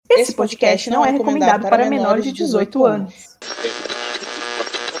Esse podcast não é recomendado para menores de 18 anos.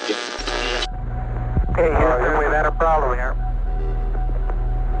 Okay, Houston, we've had a problem here.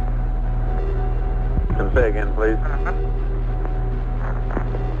 Can say again, please.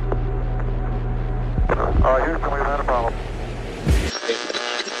 Houston, we've had a problem.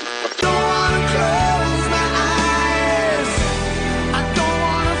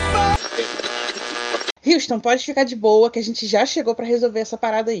 Houston, pode ficar de boa que a gente já chegou para resolver essa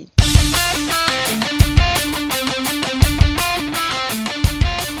parada aí.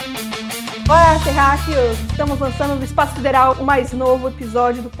 Olá, terráqueos! Estamos lançando no Espaço Sideral o mais novo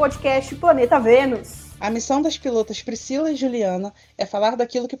episódio do podcast Planeta Vênus. A missão das pilotas Priscila e Juliana é falar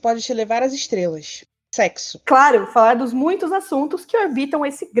daquilo que pode te levar às estrelas. Sexo. Claro, falar dos muitos assuntos que orbitam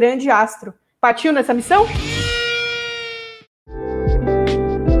esse grande astro. Partiu nessa missão?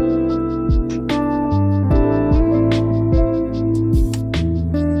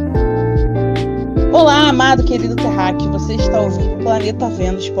 Olá, amado querido terráqueo, você está ouvindo o Planeta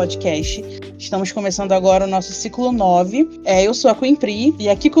Vênus Podcast. Estamos começando agora o nosso ciclo 9. Eu sou a Queen Pri e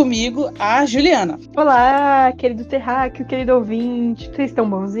aqui comigo a Juliana. Olá, querido terráqueo, querido ouvinte. Vocês estão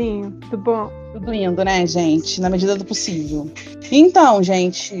bonzinhos? Tudo bom? Tudo indo, né, gente? Na medida do possível. Então,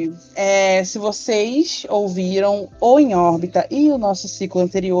 gente, se vocês ouviram O Em Órbita e o nosso ciclo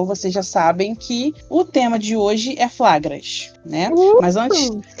anterior, vocês já sabem que o tema de hoje é flagras, né?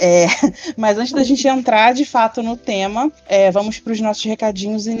 Mas antes da gente entrar, de fato, no tema, vamos para os nossos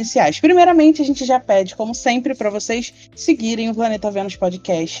recadinhos iniciais. Primeiramente, a gente já pede, como sempre, para vocês seguirem o Planeta Vênus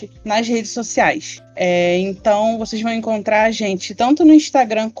Podcast nas redes sociais. Então, vocês vão encontrar a gente tanto no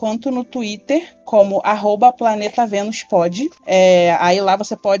Instagram quanto no Twitter, como @PlanetaVênusPod. Aí lá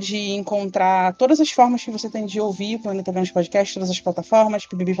você pode encontrar todas as formas que você tem de ouvir o Planeta Vênus Podcast, todas as plataformas,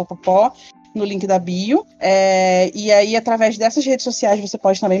 pipipipopopó, no link da bio. E aí, através dessas redes sociais, você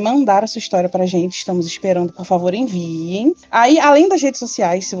pode também mandar a sua história pra gente. Estamos esperando, por favor, enviem. Aí, além das redes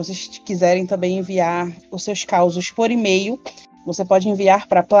sociais, se vocês quiserem também enviar os seus causos por e-mail, você pode enviar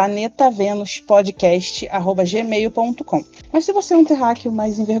para planetavenuspodcast@gmail.com. Mas se você é um terráqueo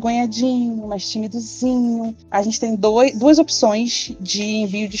mais envergonhadinho, mais timidozinho, a gente tem duas opções de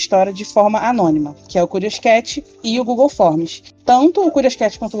envio de história de forma anônima, que é o Curioscat e o Google Forms. Tanto o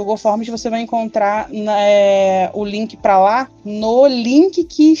Curioscat quanto o Google Forms você vai encontrar o link para lá no link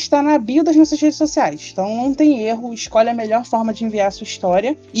que está na bio das nossas redes sociais. Então não tem erro, escolhe a melhor forma de enviar a sua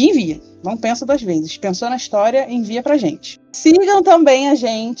história e envia. Não pensa duas vezes. Pensou na história, envia pra gente. Sigam também a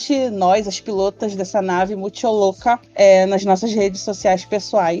gente, nós, as pilotas dessa nave muito louca, nas nossas redes sociais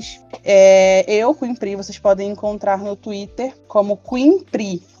pessoais. Eu, Queen Pri, vocês podem encontrar no Twitter como Queen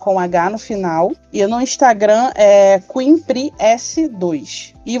Pri, com H no final. E no Instagram é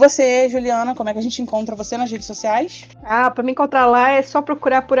QueenPriS2. E você, Juliana, como é que a gente encontra você nas redes sociais? Pra me encontrar lá é só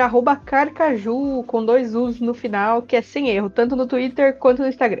procurar por @carcaju, com 2 U's no final, que é sem erro, tanto no Twitter quanto no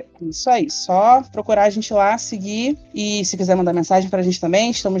Instagram. Isso aí, só procurar a gente lá, seguir, e se quiser mandar mensagem pra gente também,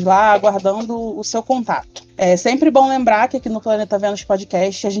 estamos lá aguardando o seu contato. É sempre bom lembrar que aqui no Planeta Vênus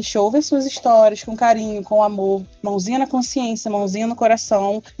Podcast a gente ouve as suas histórias com carinho, com amor, mãozinha na consciência, mãozinha no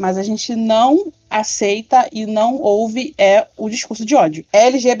coração, mas a gente não aceita e não ouve o discurso de ódio.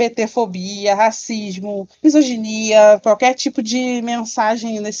 LGBTfobia, racismo, misoginia, qualquer tipo de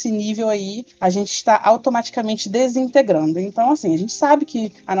mensagem nesse nível aí, a gente está automaticamente desintegrando. Então, assim, a gente sabe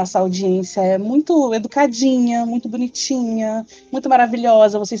que a nossa audiência é muito educadinha, muito bonitinha, muito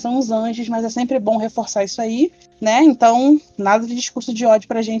maravilhosa, vocês são uns anjos, mas é sempre bom reforçar isso aí, né? Então, nada de discurso de ódio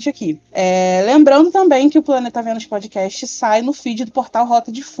pra gente aqui. Lembrando também que o Planeta Vênus Podcast sai no feed do portal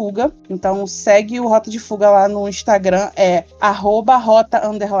Rota de Fuga, então segue o Rota de Fuga lá no Instagram,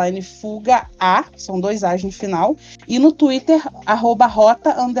 @rota_fuga, são 2 A's no final, e no Twitter,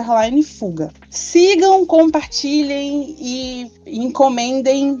 @rota_fuga. Sigam, compartilhem e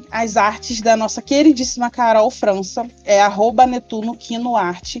encomendem as artes da nossa queridíssima Carol França,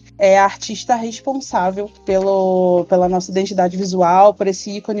 @NetunoQuinoArte, é a artista responsável pela nossa identidade visual, por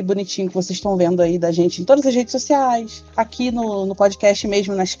esse ícone bonitinho que vocês estão vendo aí da gente em todas as redes sociais, aqui no podcast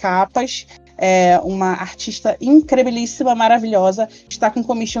mesmo, nas capas. Uma artista incrívelíssima, maravilhosa, está com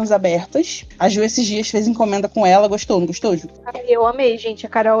commissions abertas. A Ju esses dias fez encomenda com ela, gostou, não gostou, Ju? Eu amei, gente, a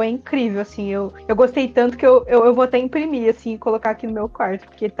Carol é incrível, assim, eu gostei tanto que eu vou até imprimir, assim, e colocar aqui no meu quarto,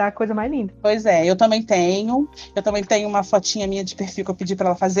 porque tá a coisa mais linda. Pois é, eu também tenho uma fotinha minha de perfil que eu pedi pra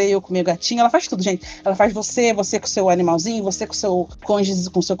ela fazer, eu com o meu gatinho, ela faz tudo, gente, ela faz você com o seu animalzinho, você com o seu cônjuge,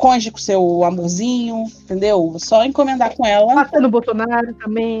 com o seu amorzinho, entendeu? Só encomendar com ela. Passando o Bolsonaro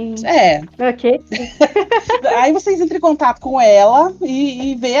também. Ok. Aí vocês entram em contato com ela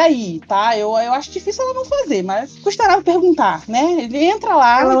e vê aí, tá? Eu acho difícil ela não fazer, mas custa nada perguntar, né? Entra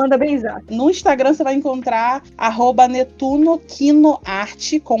lá. Ela manda bem exato. No Instagram você vai encontrar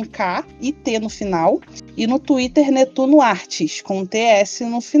 @NetunoKinoArte com K e T no final. E no Twitter, Netuno Artes, com TS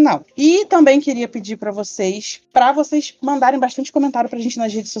no final. E também queria pedir para vocês mandarem bastante comentário pra gente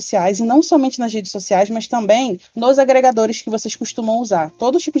nas redes sociais. E não somente nas redes sociais, mas também nos agregadores que vocês costumam usar.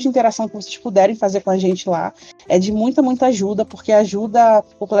 Todo tipo de interação que vocês puderem fazer com a gente lá é de muita, muita ajuda, porque ajuda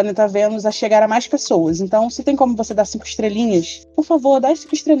o Planeta Vênus a chegar a mais pessoas. Então, se tem como você dar 5 estrelinhas, por favor, dá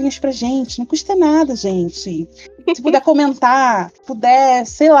 5 estrelinhas pra gente. Não custa nada, gente. Se puder comentar,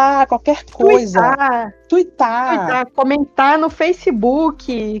 sei lá, qualquer coisa. Tuitar. Comentar no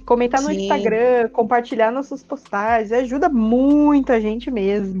Facebook, comentar no Sim. Instagram, compartilhar nossas postagens. Ajuda muita gente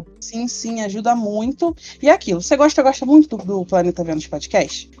mesmo. Sim, ajuda muito. E aquilo, você gosta muito do Planeta Vênus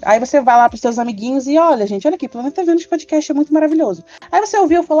Podcast? Aí você vai lá pros seus amiguinhos e olha, gente, olha aqui, Planeta Vênus Podcast é muito maravilhoso. Aí você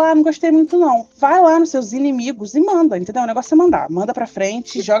ouviu e falou, não gostei muito não. Vai lá nos seus inimigos e manda, entendeu? O negócio é mandar. Manda pra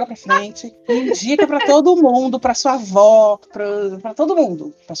frente, joga pra frente, indica pra todo mundo, pra sua avó, pra todo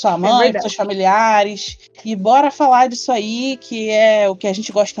mundo. Pra sua mãe, pros seus familiares. E bora falar disso aí, que é o que a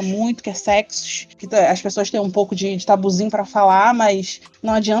gente gosta muito, que é sexo, que as pessoas têm um pouco de tabuzinho pra falar, mas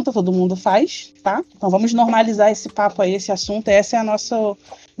não adianta, todo mundo faz, tá? Então vamos normalizar esse papo aí, esse assunto, esse é nosso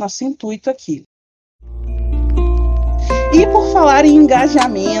intuito aqui. E por falar em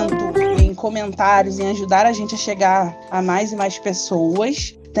engajamento, em comentários, em ajudar a gente a chegar a mais e mais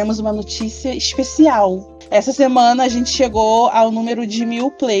pessoas, temos uma notícia especial. Essa semana a gente chegou ao número de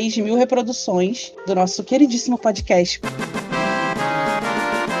 1000 plays, de 1000 reproduções do nosso queridíssimo podcast.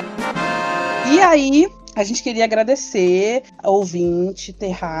 E aí, a gente queria agradecer ao ouvinte,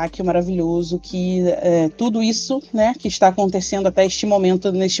 terráqueo maravilhoso, que tudo isso, né, que está acontecendo até este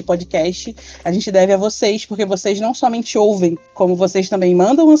momento neste podcast, a gente deve a vocês, porque vocês não somente ouvem, como vocês também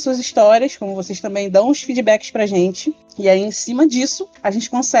mandam as suas histórias, como vocês também dão os feedbacks pra gente. E aí, em cima disso, a gente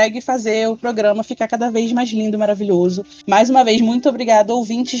consegue fazer o programa ficar cada vez mais lindo e maravilhoso. Mais uma vez, muito obrigada,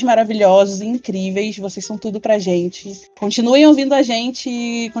 ouvintes maravilhosos e incríveis. Vocês são tudo pra gente. Continuem ouvindo a gente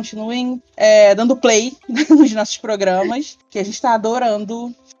e continuem dando play nos nossos programas, que a gente tá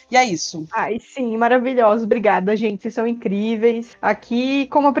adorando. E é isso. Ai, sim, maravilhosos. Obrigada, gente. Vocês são incríveis. Aqui,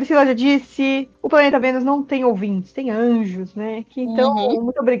 como a Priscila já disse, o Planeta Vênus não tem ouvintes, tem anjos, né? Então,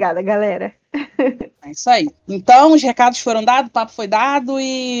 muito obrigada, galera. É isso aí. Então, os recados foram dados, o papo foi dado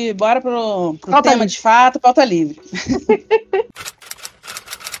e bora pro tema de fato, pauta livre.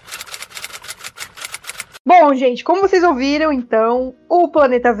 Bom, gente, como vocês ouviram, então, o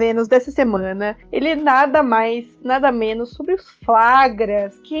Planeta Vênus dessa semana, ele é nada mais, nada menos sobre os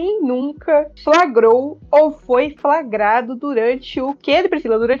flagras. Quem nunca flagrou ou foi flagrado durante o quê,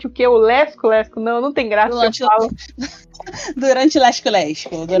 Priscila? Durante o quê? O lesco-lesco? Não tem graça que eu falo. Durante o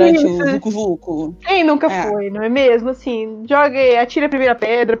lesco-lesco, durante o vucu-vucu. Quem nunca foi, não é mesmo? Assim, atira a primeira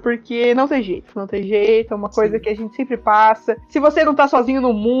pedra, porque não tem jeito, é uma coisa que a gente sempre passa. Se você não tá sozinho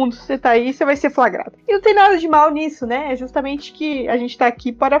no mundo, se você tá aí, você vai ser flagrado. E não tem nada de mal nisso, né? É justamente que a gente tá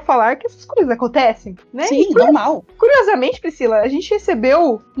aqui para falar que essas coisas acontecem, né? Sim, normal. Curiosamente, Priscila, a gente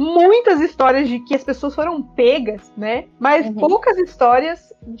recebeu muitas histórias de que as pessoas foram pegas, né? Mas poucas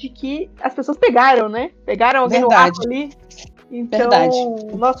histórias de que as pessoas pegaram, né? Pegaram alguém no ato ali. Então,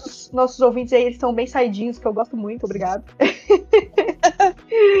 nossos ouvintes aí, eles são bem saidinhos, que eu gosto muito, obrigado.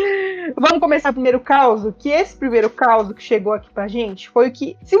 Vamos começar o primeiro caso, que esse primeiro caso que chegou aqui pra gente foi o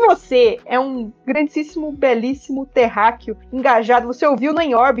que, se você é um grandíssimo, belíssimo terráqueo engajado, você ouviu na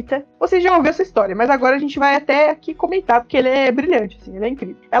Em Órbita, você já ouviu essa história, mas agora a gente vai até aqui comentar, porque ele é brilhante, assim, ele é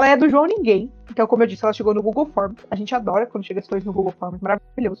incrível. Ela é do João Ninguém. Então, como eu disse, ela chegou no Google Forms. A gente adora quando chega as coisas no Google Forms,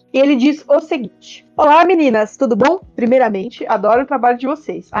 maravilhoso. E ele diz o seguinte: olá, meninas, tudo bom? Primeiramente, adoro o trabalho de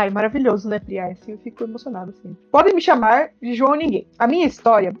vocês. Ai, maravilhoso, né, Pri? Assim, eu fico emocionado, assim. Podem me chamar de João Ninguém. A minha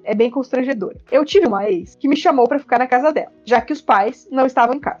história é bem constrangedora. Eu tive uma ex que me chamou pra ficar na casa dela, já que os pais não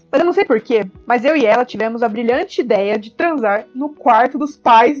estavam em casa. Mas eu não sei porquê, mas eu e ela tivemos a brilhante ideia de transar no quarto dos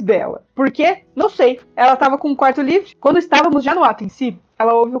pais dela. Por quê? Não sei. Ela tava com um quarto livre. Quando estávamos já no ato em si,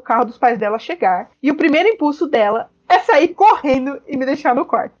 ela ouve o carro dos pais dela chegar, e o primeiro impulso dela é sair correndo e me deixar no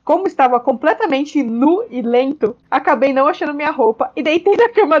quarto. Como estava completamente nu e lento, acabei não achando minha roupa e deitei na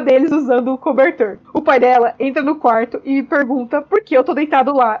cama deles usando o cobertor. O pai dela entra no quarto e me pergunta por que eu tô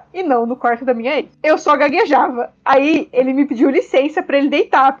deitado lá e não no quarto da minha ex. Eu só gaguejava. Aí ele me pediu licença pra ele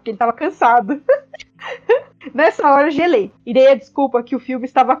deitar, porque ele tava cansado. Nessa hora gelei e dei a desculpa que o filme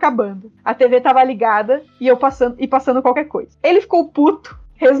estava acabando. A TV estava ligada e eu passando qualquer coisa. Ele ficou puto,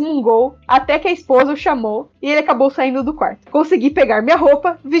 resmungou, até que a esposa o chamou e ele acabou saindo do quarto. Consegui pegar minha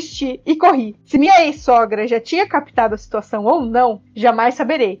roupa, vestir e corri. Se minha ex-sogra já tinha captado a situação ou não, jamais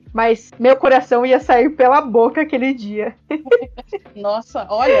saberei. Mas meu coração ia sair pela boca aquele dia. Nossa,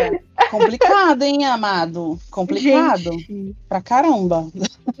 olha, complicado, hein, amado? Complicado. Gente. Pra caramba.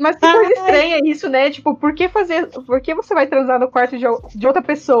 Mas que coisa estranha isso, né? Tipo, por que você vai transar no quarto de outra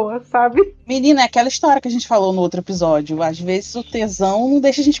pessoa, sabe? Menina, é aquela história que a gente falou no outro episódio. Às vezes o tesão não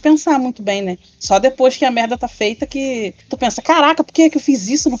deixa a gente pensar muito bem, né? Só depois que a merda tá feita que tu pensa, caraca, por que eu fiz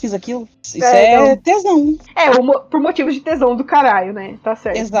isso, não fiz aquilo? Isso é tesão. Por motivos de tesão do caralho, né? Tá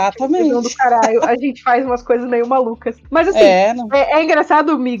certo. Exatamente. Tesão do caralho, a gente faz umas coisas meio malucas. Mas assim, é engraçado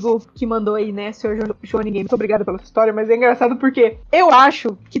o amigo que mandou aí, né, senhor Johnny Game, muito obrigada pela sua história, mas é engraçado porque eu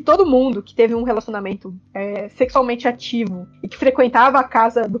acho que todo mundo que teve um relacionamento sexualmente ativo e que frequentava a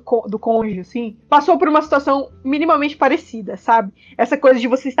casa do cônjuge, assim, passou por uma situação minimamente parecida, sabe? Essa coisa de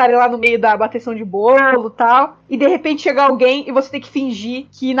você estar lá no meio da bateção de bolo e tal, e de repente chegar alguém e você ter que fingir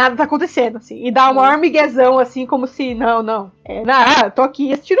que nada tá acontecendo, assim, e dar um maior miguezão, assim, como se, não, tô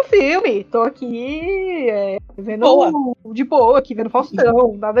aqui assistindo filme, tô aqui vendo de boa, aqui vendo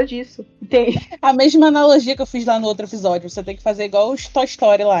Faustão, nada disso. Entende? A mesma analogia que eu fiz lá no outro episódio, você tem que fazer igual os Toy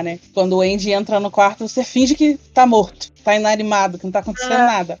Story lá, né? Quando o Andy entra no quarto, você finge que tá morto, tá inanimado, que não tá acontecendo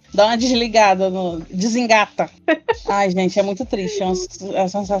nada. Dá uma desligada, desengata. Ai, gente, é muito triste, é uma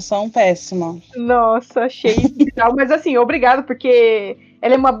sensação péssima. Nossa, achei legal, mas assim, obrigado, porque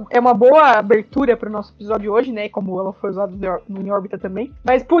ela é uma boa abertura pro nosso episódio de hoje, né? Como ela foi usada no Em Órbita também.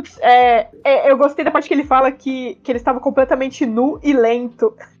 Mas, putz, eu gostei da parte que ele fala que ele estava completamente nu e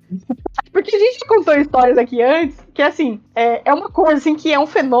lento. Porque a gente contou histórias aqui antes, que assim, é uma coisa assim que é um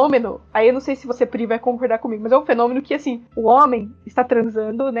fenômeno. Aí eu não sei se você, Pri, vai concordar comigo, mas é um fenômeno que assim, o homem está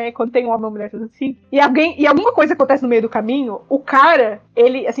transando, né? Quando tem um homem ou uma mulher transando assim, e alguma coisa acontece no meio do caminho, o cara,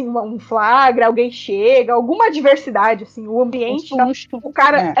 ele, assim, um flagra, alguém chega, alguma adversidade, assim, o ambiente, o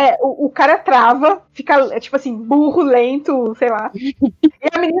cara, o cara trava, fica, tipo assim, burro, lento, sei lá. E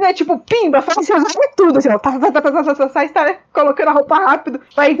a menina é tipo, pimba, faz tudo, assim, ó, sai, está colocando a roupa rápido,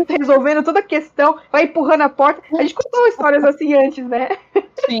 vai resolvendo toda a questão, vai empurrando a porta. A gente contou histórias assim antes, né?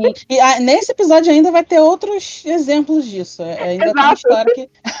 Sim. E nesse episódio ainda vai ter outros exemplos disso. Ainda tem uma história que...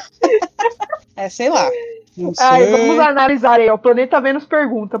 sei lá. Não sei. Vamos analisar aí. O Planeta Vênus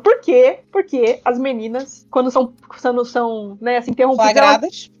pergunta: por quê? Porque as meninas, quando são né, assim,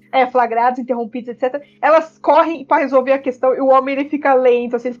 interrompidas... flagradas, interrompidas, etc. Elas correm pra resolver a questão e o homem, ele fica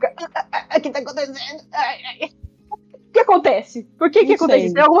lento, assim, ele fica... O que tá acontecendo? O que acontece? Por que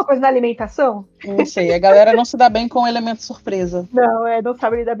acontece? Tem alguma coisa na alimentação? Não sei, a galera não se dá bem com o elemento surpresa. Não, não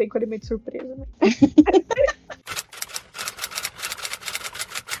sabe lidar bem com o elemento surpresa, né?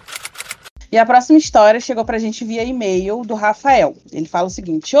 E a próxima história chegou pra gente via e-mail do Rafael. Ele fala o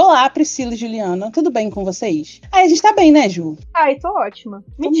seguinte: olá, Priscila e Juliana, tudo bem com vocês? A gente tá bem, né, Ju? Ai, tô ótima.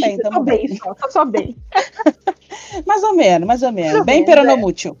 Mentira, tô bem, só bem. Mais ou menos. Bem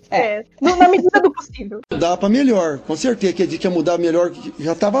peronomútil. Na medida do possível. Dá pra melhor, com certeza. Que a gente ia mudar melhor,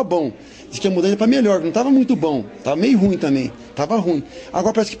 já tava bom. Diz que ia mudar pra melhor, não tava muito bom. Tava meio ruim também. Tava ruim.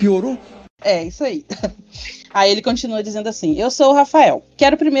 Agora parece que piorou. Isso aí. Aí ele continua dizendo assim: eu sou o Rafael.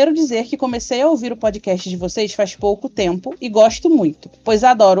 Quero primeiro dizer que comecei a ouvir o podcast de vocês faz pouco tempo e gosto muito, pois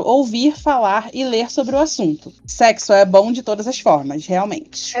adoro ouvir, falar e ler sobre o assunto. Sexo é bom de todas as formas,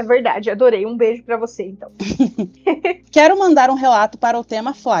 realmente. É verdade, adorei. Um beijo pra você, então. Quero mandar um relato para o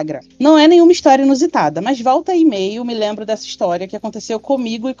tema flagra. Não é nenhuma história inusitada, mas volta e meio me lembro dessa história que aconteceu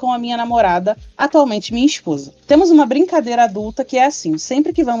comigo e com a minha namorada, atualmente minha esposa. Temos uma brincadeira adulta que é assim: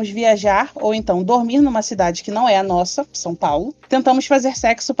 sempre que vamos viajar ou então dormir numa cidade que não é a nossa, São Paulo, tentamos fazer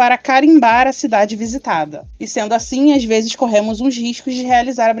sexo para carimbar a cidade visitada. E sendo assim, às vezes corremos uns riscos de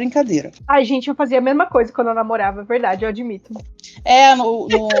realizar a brincadeira. Ai, gente, eu fazia a mesma coisa quando eu namorava, é verdade, eu admito.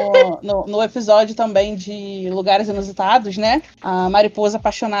 No episódio também de Lugares Inusitados, né? A Mariposa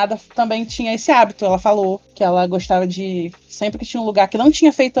Apaixonada também tinha esse hábito. Ela falou que ela gostava de... Sempre que tinha um lugar que não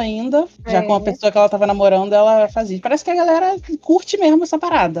tinha feito ainda, já com a pessoa que ela tava namorando, ela fazia. Parece que a galera curte mesmo essa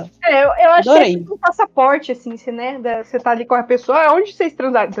parada. Eu achei que um passaporte, assim, você tá ali com a pessoa, onde vocês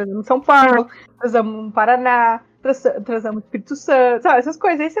transaram? Transamos em São Paulo, transamos no Paraná, transamos no Espírito Santo, sabe? Essas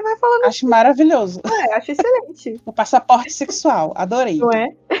coisas aí você vai falando. Acho maravilhoso. Acho excelente. O passaporte sexual, adorei. Não é?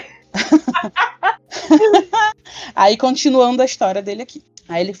 Aí, continuando a história dele aqui.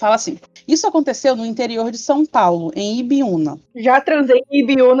 Aí ele fala assim: isso aconteceu no interior de São Paulo, em Ibiúna. Já transei em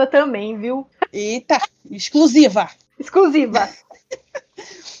Ibiúna também, viu? Eita, exclusiva.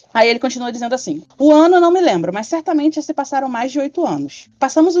 Aí ele continua dizendo assim: o ano eu não me lembro, mas certamente já se passaram mais de 8 anos.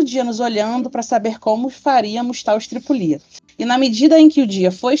 Passamos o dia nos olhando para saber como faríamos tal estripulia. e na medida em que o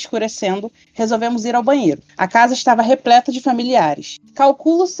dia foi escurecendo, resolvemos ir ao banheiro. A casa estava repleta de familiares.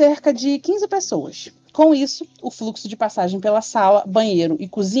 Calculo cerca de 15 pessoas. Com isso, o fluxo de passagem pela sala, banheiro e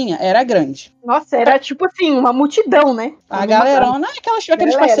cozinha era grande. Nossa, era tipo assim, uma multidão, né? A galerona,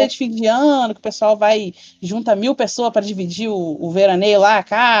 aqueles passeios de fim de ano, que o pessoal junta 1.000 pessoas para dividir o veraneio lá, a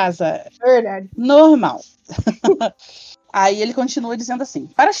casa. Verdade. Normal. Aí ele continua dizendo assim: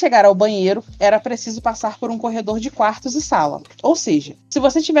 para chegar ao banheiro, era preciso passar por um corredor de quartos e sala. Ou seja, se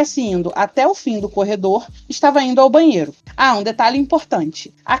você estivesse indo até o fim do corredor, estava indo ao banheiro. Ah, um detalhe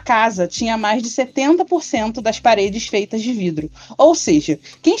importante. A casa tinha mais de 70% das paredes feitas de vidro. Ou seja,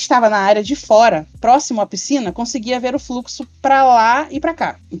 quem estava na área de fora, próximo à piscina, conseguia ver o fluxo para lá e para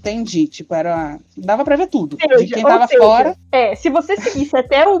cá. Entendi. Tipo, dava para ver tudo. De quem estava fora. Se você seguisse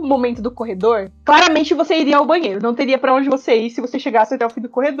até o momento do corredor, claramente você iria ao banheiro. Não teria para onde você ir se você chegasse até o fim do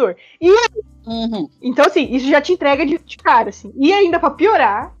corredor. Então, assim, isso já te entrega de cara, assim. E ainda pra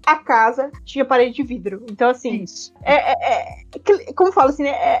piorar, a casa tinha parede de vidro. Então, assim, como fala assim,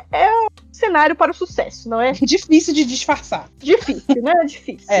 né? É um cenário para o sucesso, não é? Difícil de disfarçar. Difícil, né?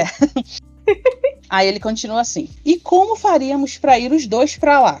 Difícil. Aí ele continua assim: e como faríamos para ir os dois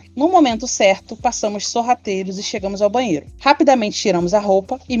para lá? No momento certo, passamos sorrateiros e chegamos ao banheiro. Rapidamente tiramos a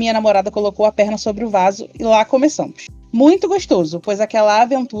roupa e minha namorada colocou a perna sobre o vaso e lá começamos. Muito gostoso, pois aquela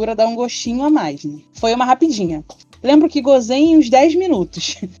aventura dá um gostinho a mais, né? Foi uma rapidinha. Lembro que gozei em uns 10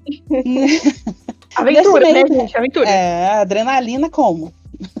 minutos. Aventura, né, gente? Aventura. Adrenalina como?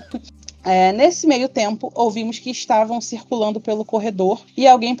 Nesse meio tempo, ouvimos que estavam circulando pelo corredor e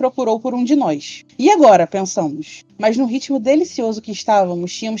alguém procurou por um de nós. E agora, pensamos? Mas no ritmo delicioso que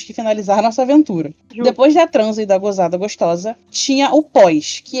estávamos, tínhamos que finalizar nossa aventura. Depois da transa e da gozada gostosa, tinha o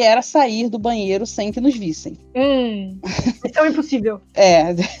pós, que era sair do banheiro sem que nos vissem. Isso é impossível.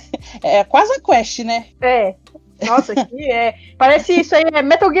 É quase uma quest, né? Nossa, aqui parece isso aí, é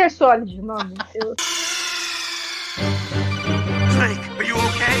Metal Gear Solid o nome. Snake, are you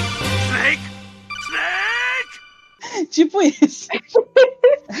okay? Snake? Snake! Tipo isso.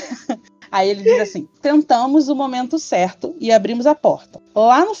 Aí ele diz assim: tentamos o momento certo e abrimos a porta.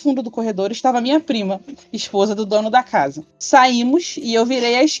 Lá no fundo do corredor estava minha prima, esposa do dono da casa. Saímos e eu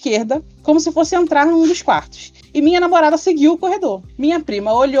virei à esquerda, como se fosse entrar num dos quartos. E minha namorada seguiu o corredor. Minha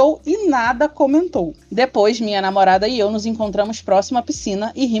prima olhou e nada comentou. Depois, minha namorada e eu nos encontramos próximo à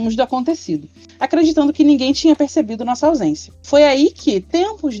piscina e rimos do acontecido, acreditando que ninguém tinha percebido nossa ausência. Foi aí que,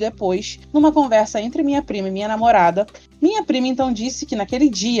 tempos depois, numa conversa entre minha prima e minha namorada, minha prima então disse que naquele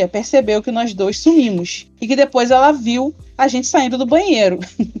dia percebeu que nós dois sumimos e que depois ela viu a gente saindo do banheiro.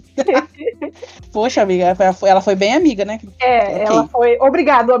 Poxa, amiga, ela foi bem amiga, né? Okay. Ela foi...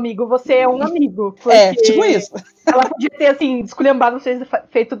 Obrigado, amigo, você é um amigo. Tipo isso. Ela podia ter, assim, esculhambado vocês,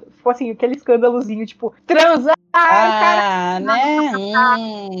 feito, assim, aquele escândalozinho, tipo, transar, né?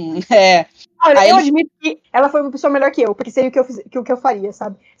 Olha, aí eu admito que ela foi uma pessoa melhor que eu, porque sei o que eu faria,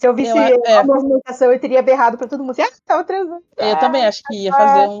 sabe? Se eu visse a movimentação, eu teria berrado pra todo mundo assim, tava transando. Eu também acho que ia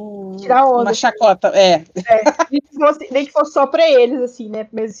fazer uma chacota. Nem que fosse só pra eles, assim, né?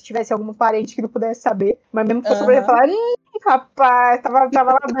 Mesmo se tivesse algum parente que não pudesse saber. Mas mesmo que fosse pra ele falar, rapaz,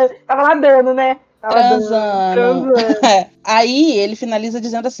 tava lá dando, né? Transando. Aí ele finaliza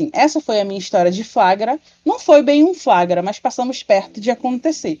dizendo assim: essa foi a minha história de flagra. Não foi bem um flagra, mas passamos perto de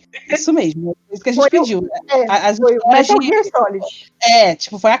acontecer. Isso mesmo, é isso que a gente pediu, né? Foi o Metal Gear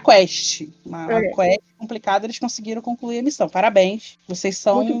Solid. Foi a quest. Uma quest complicada, eles conseguiram concluir a missão. Parabéns, vocês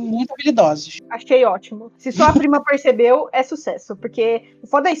são muito habilidosos. Achei ótimo. Se sua prima percebeu, é sucesso. Porque o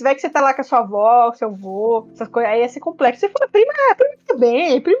foda é isso, vai que você tá lá com a sua avó, seu avô, essas coisas, aí ia ser complexo. Você fala, prima tá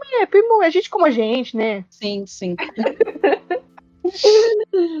bem, primo é gente como a gente, né? Sim.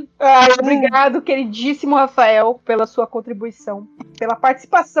 Obrigado, queridíssimo Rafael, pela sua contribuição, pela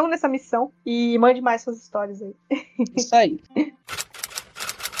participação nessa missão. E mande mais suas histórias aí. Isso aí.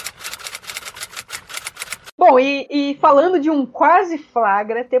 Bom, e falando de um quase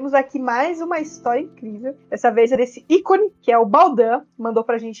flagra, temos aqui mais uma história incrível. Dessa vez é desse ícone, que é o Baldan, mandou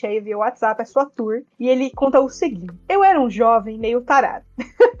pra gente aí via WhatsApp a sua tour. E ele conta o seguinte: eu era um jovem meio tarado.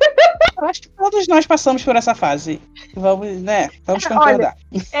 Eu acho que todos nós passamos por essa fase. Vamos concordar.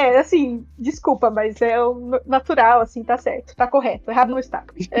 Olha, assim, desculpa, mas é o natural, assim, tá certo, tá correto, errado não está.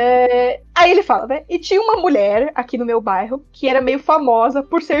 Aí ele fala, né? E tinha uma mulher aqui no meu bairro que era meio famosa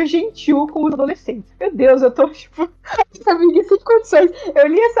por ser gentil com os adolescentes. Meu Deus, eu tô, tipo, amiga, sem condições. Eu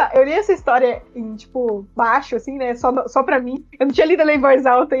li essa história em, tipo, baixo, assim, né? Só pra mim. Eu não tinha lido ela em voz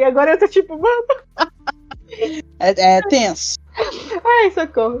alta e agora eu tô, tipo, mano. É tenso. Ai,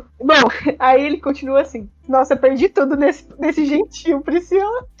 socorro. Bom, aí ele continua assim: nossa, perdi tudo nesse gentil,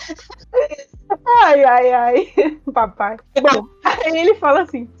 Priscila. Ai, papai. Bom, aí ele fala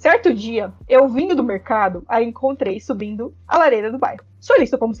assim: certo dia, eu vindo do mercado, a encontrei subindo a lareira do bairro.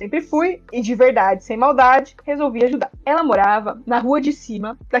 Solista como sempre fui, e de verdade, sem maldade, resolvi ajudar. Ela morava na rua de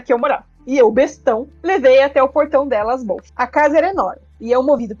cima da que eu morava. E eu, bestão, levei até o portão dela as bolsas. A casa era enorme. E eu,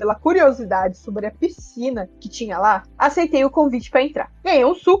 movido pela curiosidade sobre a piscina que tinha lá, aceitei o convite para entrar. Ganhei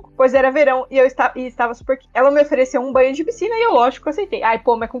um suco, pois era verão e eu estava super... Ela me ofereceu um banho de piscina e eu, lógico, aceitei. Ai,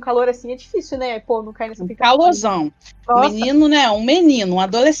 pô, mas com calor assim é difícil, né? Pô, não cai nessa tentativa. Calorzão. Nossa. Menino, né? Um menino, um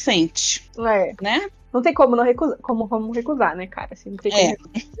adolescente. É. Né? Não tem como não recusar, como recusar, né, cara? Assim, não tem como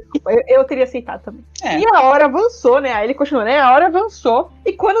recusar. Eu teria aceitado também. E a hora avançou, né? Aí ele continuou, né? A hora avançou.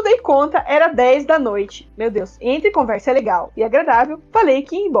 E quando dei conta, era 10 da noite. Meu Deus. Entre conversa legal e agradável, falei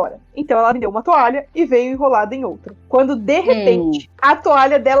que ia embora. Então ela me deu uma toalha e veio enrolada em outra. Quando, de repente, a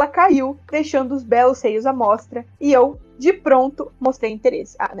toalha dela caiu, deixando os belos seios à mostra. E eu, de pronto, mostrei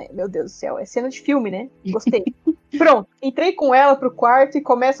interesse. Ah, né? Meu Deus do céu. É cena de filme, né? Gostei. Pronto, entrei com ela pro quarto e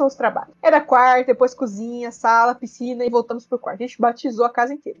começam os trabalhos. Era quarto, depois cozinha, sala, piscina e voltamos pro quarto. A gente batizou a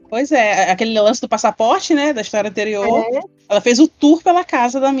casa inteira. Pois é, aquele lance do passaporte, né, da história anterior. Ela fez o tour pela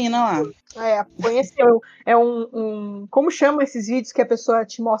casa da mina lá. Conheceu. É como chama esses vídeos que a pessoa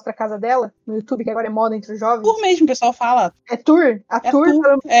te mostra a casa dela no YouTube, que agora é moda entre os jovens? Tour mesmo, o pessoal fala. É tour?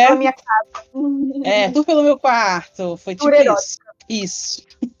 Tour pela minha casa. Tour pelo meu quarto. Foi tour tipo erótica. isso.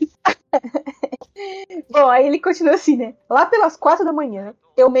 Bom, aí ele continua assim, né? Lá pelas 4 da manhã,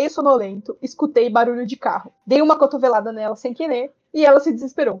 eu meio sonolento, escutei barulho de carro. Dei uma cotovelada nela sem querer e ela se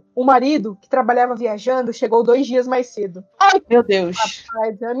desesperou. O marido, que trabalhava viajando, chegou 2 dias mais cedo. Ai, meu Deus.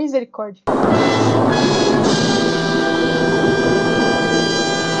 Rapaz, é misericórdia.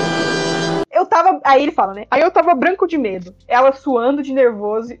 Aí ele fala, né? Aí eu tava branco de medo, ela suando de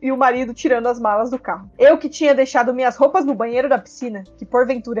nervoso e o marido tirando as malas do carro. Eu que tinha deixado minhas roupas no banheiro da piscina, que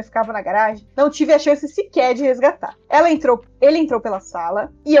porventura ficava na garagem, não tive a chance sequer de resgatar. Ele entrou pela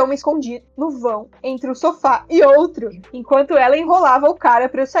sala e eu me escondi no vão entre um sofá e outro, enquanto ela enrolava o cara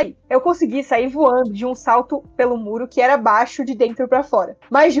pra eu sair. Eu consegui sair voando de um salto pelo muro que era baixo de dentro pra fora.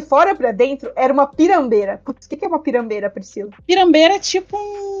 Mas de fora pra dentro era uma pirambeira. Putz, o que é uma pirambeira, Priscila? Pirambeira é tipo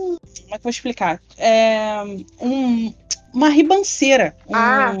um... Como é que eu vou explicar? Uma ribanceira.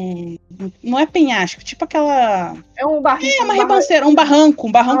 Não é penhasco, tipo aquela... É um barranco. É uma ribanceira, um barranco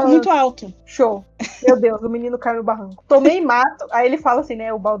muito alto. Show. Meu Deus, o menino caiu no barranco. Tomei mato, aí ele fala assim,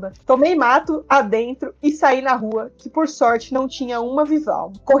 né, o Baldan. Tomei mato adentro e saí na rua, que por sorte não tinha uma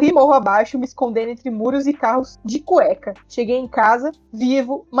viva. Corri morro abaixo, me escondendo entre muros e carros de cueca. Cheguei em casa,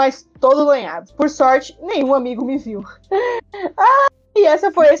 vivo, mas todo lanhado. Por sorte, nenhum amigo me viu. E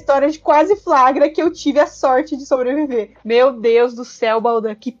essa foi a história de quase flagra que eu tive a sorte de sobreviver. Meu Deus do céu,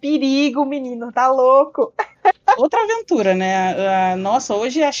 Baldan, que perigo, menino, tá louco. Outra aventura, né? Nossa,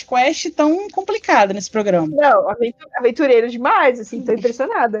 hoje as quests estão complicadas nesse programa. Não, aventureiro demais, assim, tô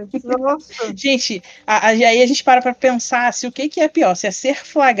impressionada. Nossa. Gente, aí a gente para pensar se o que é pior, se é ser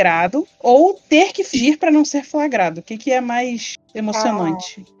flagrado ou ter que fugir para não ser flagrado. O que é mais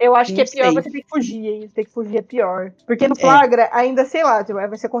emocionante? Eu acho que é pior você ter que fugir, hein? Ter que fugir é pior. Porque no flagra, ainda, sei lá,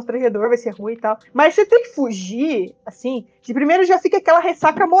 vai ser constrangedor, vai ser ruim e tal. Mas você ter que fugir, assim, de primeiro já fica aquela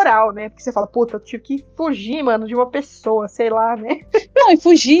ressaca moral, né? Porque você fala, puta, eu tive que fugir, mano, de uma pessoa, sei lá, né? Não, e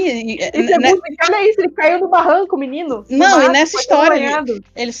fugir... Olha isso, ele caiu no barranco, menino. Não, e nessa história,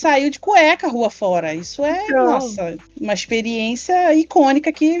 ele saiu de cueca rua fora. Isso é, nossa, uma experiência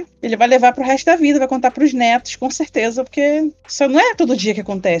icônica que ele vai levar pro resto da vida, vai contar pros netos, com certeza, porque isso não é todo dia que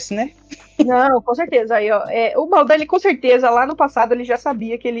acontece, né? Não, com certeza. Aí, ó, o Baldan, ele com certeza, lá no passado, ele já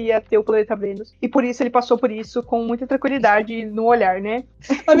sabia que ele ia ter o planeta Vênus. E por isso ele passou por isso com muita tranquilidade no olhar, né?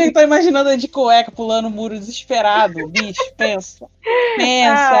 Amigo, tô imaginando ele de cueca pulando o muro desesperado. Bicho, pensa.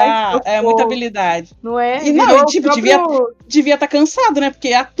 É muita habilidade. Não é? E não, tipo, devia estar cansado, né? Porque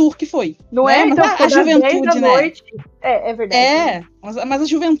é a tour que foi. Não né? é? Mas Então, a juventude, né? Noite, é verdade. Mas a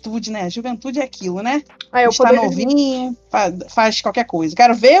juventude, né? A juventude é aquilo, né? A gente tá novinho, faz qualquer coisa.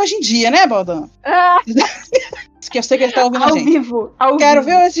 Quero ver hoje em dia, né, Baldan? Que eu sei que ele tá ouvindo a gente. Quero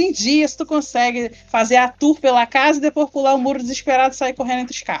ver hoje em dia se tu consegue fazer a tour pela casa e depois pular o muro desesperado e sair correndo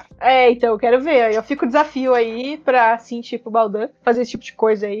entre os carros. Então, eu quero ver. Eu fico desafio aí pra, assim, tipo, Baldan, fazer esse tipo de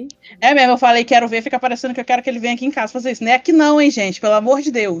coisa aí. É mesmo, eu falei quero ver, fica parecendo que eu quero que ele venha aqui em casa fazer isso. Não é aqui não, hein, gente? Pelo amor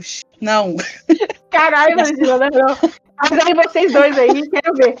de Deus. Não. Caralho, Marcelo, não. Mas aí vocês dois aí,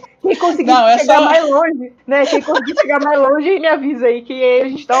 quero ver. Quem conseguir chegar mais longe, né? Quem conseguir chegar mais longe, me avisa aí, que aí a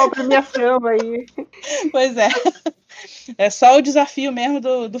gente dá uma premiação aí. Pois é. É só o desafio mesmo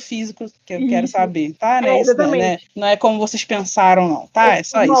do físico que eu quero saber, tá? Né? Isso, né? Não é como vocês pensaram, não, tá? É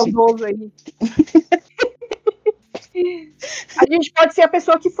só isso. Maldoso aí. A gente pode ser a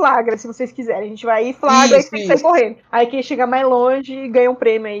pessoa que flagra, se vocês quiserem. A gente vai e flagra e tem que sair correndo. Aí quem chegar mais longe ganha um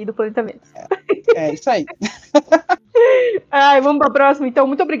prêmio aí do Planeta Vênus. É isso aí. Ai, vamos pra próxima. Então,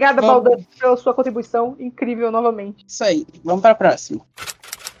 muito obrigada, Baldan, pela sua contribuição incrível novamente. Isso aí. Vamos pra próxima.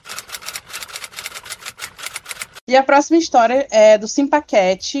 E a próxima história é do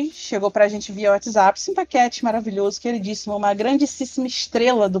Simpaquete, chegou pra gente via WhatsApp. Simpaquete, maravilhoso, queridíssimo, uma grandíssima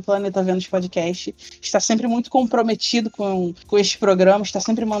estrela do Planeta Vênus Podcast. Está sempre muito comprometido com este programa, está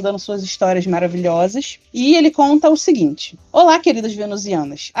sempre mandando suas histórias maravilhosas. E ele conta o seguinte: olá, queridas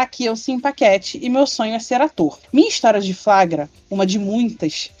venusianas, aqui é o Simpaquete e meu sonho é ser ator. Minha história de flagra, uma de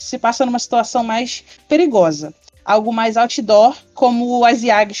muitas, se passa numa situação mais perigosa. Algo mais outdoor, como as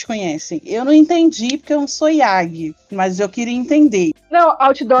IAGs conhecem. Eu não entendi porque eu não sou IAG, mas eu queria entender. Não,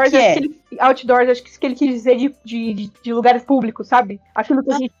 outdoors, acho que ele quis dizer de lugares públicos, sabe? Aquilo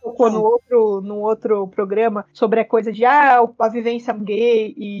que a gente tocou no outro programa sobre a coisa de a vivência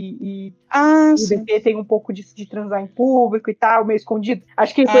gay e o DP tem um pouco disso de transar em público e tal, meio escondido.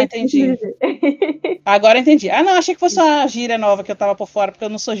 Acho que foi entendi. Agora entendi. Não, achei que fosse uma gíria nova que eu tava por fora, porque eu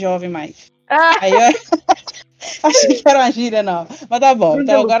não sou jovem mais. Aí eu achei que era uma gíria nova. Mas tá bom.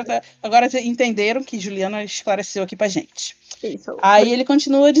 Então agora entenderam que Juliana esclareceu aqui pra gente. Isso. Aí ele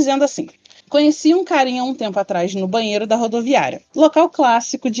continua dizendo assim: conheci um carinha um tempo atrás no banheiro da rodoviária. Local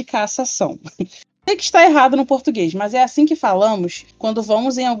clássico de cassação. Sei que está errado no português, mas é assim que falamos quando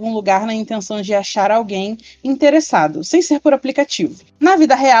vamos em algum lugar na intenção de achar alguém interessado, sem ser por aplicativo. Na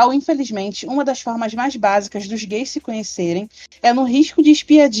vida real, infelizmente, uma das formas mais básicas dos gays se conhecerem é no risco de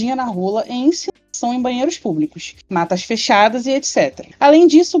espiadinha na rola em insinuação em banheiros públicos, matas fechadas e etc. Além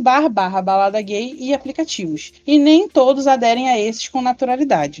disso, balada gay e aplicativos. E nem todos aderem a esses com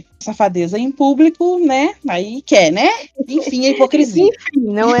naturalidade. Safadeza em público, né? Aí quer, né? Enfim, a hipocrisia.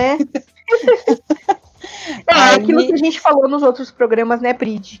 Enfim, não é? Aquilo que a gente falou nos outros programas, né,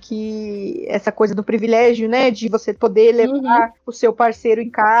 Pri, de que essa coisa do privilégio, né, de você poder levar o seu parceiro em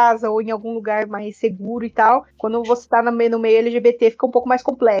casa ou em algum lugar mais seguro e tal, quando você tá no meio LGBT fica um pouco mais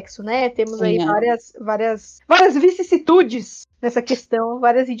complexo, né, temos aí várias vicissitudes nessa questão,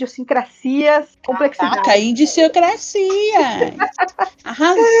 várias idiosincrasias, complexidades. Caraca, idiosincrasia!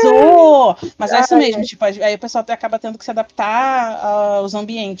 Arrasou! Mas é isso mesmo, tipo, aí o pessoal acaba tendo que se adaptar aos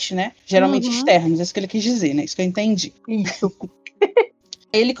ambientes, né? Geralmente externos, é isso que ele quis dizer, né? Isso que eu entendi. Isso.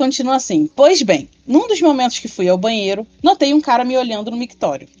 Ele continua assim: pois bem, num dos momentos que fui ao banheiro, notei um cara me olhando no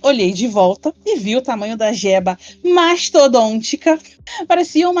mictório. Olhei de volta e vi o tamanho da jeba mastodôntica.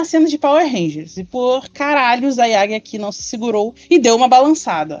 Parecia uma cena de Power Rangers. E por caralhos, a Yagi aqui não se segurou e deu uma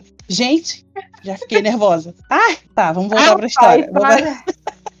balançada. Gente, já fiquei nervosa. Tá, vamos voltar pra história.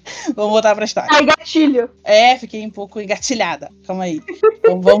 Vamos voltar pra história. Ai, gatilho. Fiquei um pouco engatilhada. Calma aí.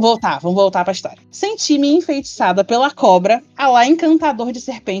 Vamos voltar pra história. Senti-me enfeitiçada pela cobra, a lá encantador de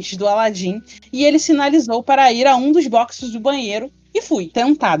serpentes do Aladim, e ele sinalizou para ir a um dos boxes do banheiro, e fui,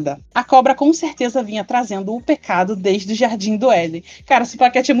 tentada. A cobra com certeza vinha trazendo o pecado desde o jardim do Éden. Cara, esse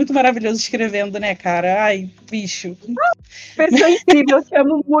paquete é muito maravilhoso escrevendo, né, cara? Ai, bicho. Pessoa incrível, eu te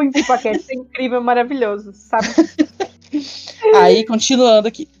amo muito esse paquete. É incrível, maravilhoso, sabe? Aí, continuando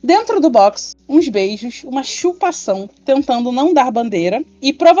aqui. Dentro do box, uns beijos, uma chupação, tentando não dar bandeira,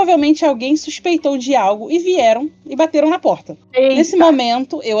 e provavelmente alguém suspeitou de algo e vieram e bateram na porta. Eita. Nesse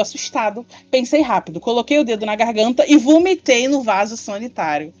momento, eu, assustado, pensei rápido, coloquei o dedo na garganta e vomitei no vaso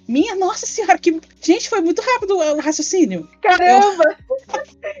sanitário. Minha nossa senhora, gente, foi muito rápido o raciocínio. Caramba!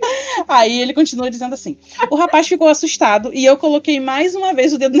 Aí ele continua dizendo assim: o rapaz ficou assustado e eu coloquei mais uma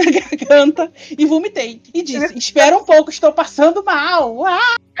vez o dedo na garganta e vomitei. E disse: espera um pouco, estou passando mal.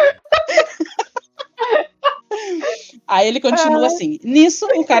 Aí ele continua assim: nisso,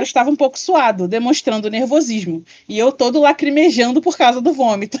 o cara estava um pouco suado, demonstrando nervosismo, e eu todo lacrimejando por causa do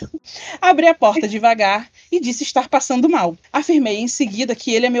vômito. Abri a porta devagar e disse estar passando mal. Afirmei em seguida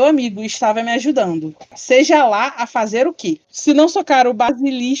que ele é meu amigo e estava me ajudando. Seja lá a fazer o quê? Se não socar o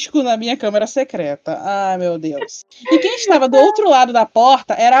basilisco na minha câmara secreta. Ai, meu Deus. E quem estava do outro lado da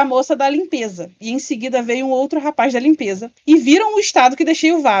porta era a moça da limpeza. E em seguida veio um outro rapaz da limpeza. E viram o estado que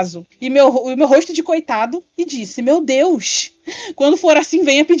deixei o vaso. E meu rosto de coitado. E disse: meu Deus, quando for assim,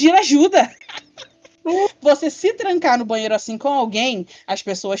 venha pedir ajuda. Você se trancar no banheiro assim com alguém, as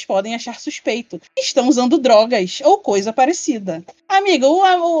pessoas podem achar suspeito. Estão usando drogas ou coisa parecida. Amiga,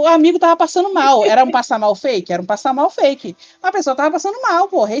 o amigo tava passando mal. Era um passar mal fake? Era um passar mal fake. A pessoa tava passando mal,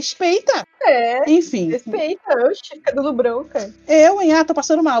 pô. Respeita. Enfim. Respeita. Oxi, fica dando bronca. Tô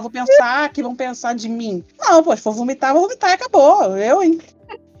passando mal. Vou pensar que vão pensar de mim. Não, pô, se for vomitar, vou vomitar e acabou.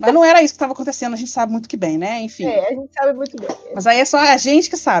 Mas não era isso que estava acontecendo, a gente sabe muito que bem, né? Enfim. A gente sabe muito bem. Mas aí é só a gente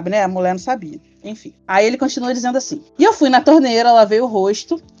que sabe, né? A mulher não sabia. Enfim. Aí ele continua dizendo assim: e eu fui na torneira, lavei o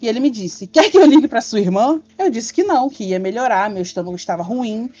rosto, e ele me disse: quer que eu ligue pra sua irmã? Eu disse que não, que ia melhorar, meu estômago estava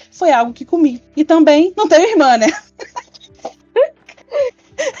ruim, foi algo que comi. E também não tenho irmã, né?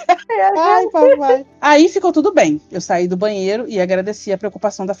 Ai, papai. Aí ficou tudo bem. Eu saí do banheiro e agradeci a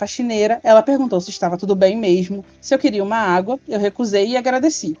preocupação da faxineira. Ela perguntou se estava tudo bem mesmo, se eu queria uma água. Eu recusei e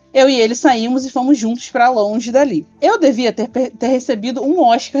agradeci. Eu e ele saímos e fomos juntos para longe dali. Eu devia ter recebido um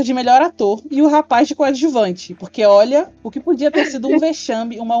Oscar de melhor ator e o rapaz de coadjuvante, porque olha, o que podia ter sido um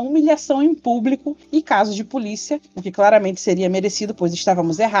vexame, uma humilhação em público e caso de polícia, o que claramente seria merecido, pois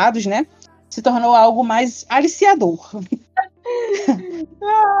estávamos errados, né? Se tornou algo mais aliciador.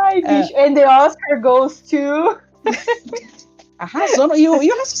 Ai, bicho. And the Oscar goes to... Arrasou. E o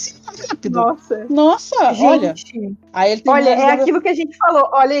raciocínio rápido. Nossa, gente, olha. Aí ele olha, é aquilo que a gente falou.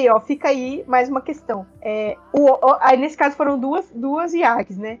 Olha aí, ó. Fica aí mais uma questão. Aí nesse caso foram duas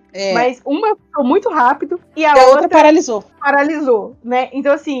IAGs, né? Mas uma ficou muito rápido e a outra paralisou, né?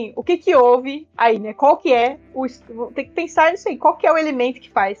 Então, assim, o que houve aí, né? Qual que é tem que pensar nisso aí. Qual que é o elemento que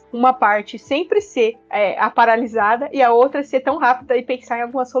faz uma parte sempre ser a paralisada e a outra ser tão rápida e pensar em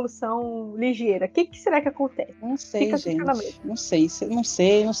alguma solução ligeira? O que será que acontece? Não sei, gente. Não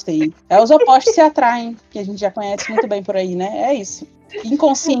sei. Os opostos se atraem, que a gente já conhece muito bem por aí, né? É isso.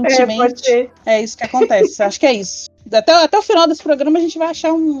 Inconscientemente, é isso que acontece. Acho que é isso. Até o final desse programa a gente vai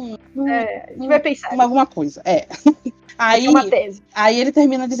achar a gente vai pensar alguma coisa. Aí ele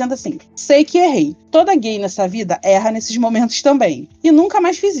termina dizendo assim: sei que errei. Toda gay nessa vida erra nesses momentos também. E nunca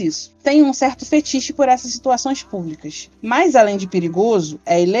mais fiz isso. Tenho um certo fetiche por essas situações públicas. Mas, além de perigoso,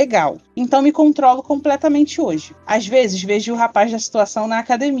 é ilegal. Então me controlo completamente hoje. Às vezes vejo o rapaz da situação na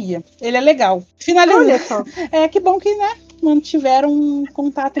academia. Ele é legal. Finalizando. Que bom que, né? Mantiveram um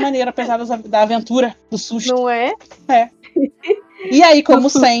contato maneiro, apesar da aventura, do susto. Não é? E aí, como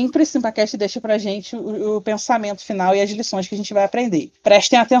sempre, Simpacast deixa pra gente o pensamento final e as lições que a gente vai aprender.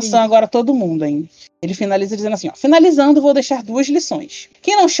 Prestem atenção agora todo mundo, hein? Ele finaliza dizendo assim, ó: finalizando, vou deixar 2 lições.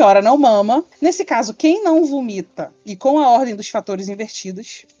 Quem não chora, não mama. Nesse caso, quem não vomita, e com a ordem dos fatores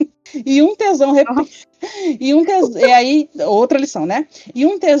invertidos. E um tesão e aí, outra lição, né? E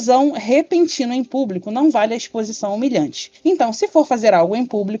um tesão repentino em público não vale a exposição humilhante. Então, se for fazer algo em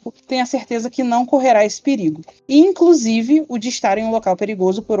público, tenha certeza que não correrá esse perigo. E, inclusive, o de estar em um local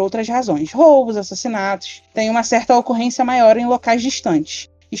perigoso por outras razões. Roubos, assassinatos. Tem uma certa ocorrência maior em locais distantes,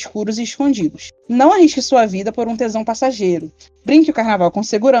 escuros e escondidos. Não arrisque sua vida por um tesão passageiro. Brinque o carnaval com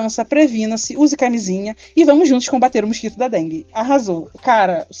segurança, previna-se, use camisinha e vamos juntos combater o mosquito da dengue. Arrasou.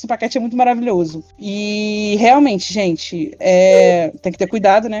 Cara, o Simpacast é muito maravilhoso. E realmente, gente, tem que ter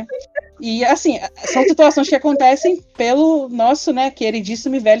cuidado, né? E, assim, são situações que acontecem pelo nosso, né,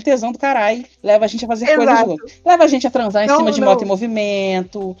 queridíssimo e velho tesão do caralho. Leva a gente a fazer coisas loucas. Leva a gente a transar em cima de moto em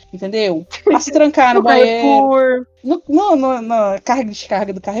movimento, entendeu? A se trancar no banheiro. Na carga e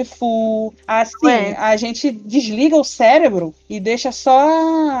descarga do Carrefour. Assim, a gente desliga o cérebro e deixa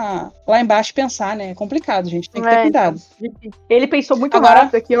só lá embaixo pensar, né? É complicado, gente. Tem que ter cuidado. Ele pensou muito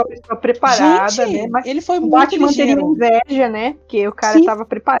rápido aqui, ó. Pessoa preparada, gente, né? Mas ele foi o muito Batman teria inveja, né? Porque o cara tava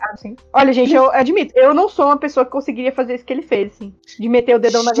preparado, assim. Olha, gente, eu admito, eu não sou uma pessoa que conseguiria fazer isso que ele fez, assim. De meter o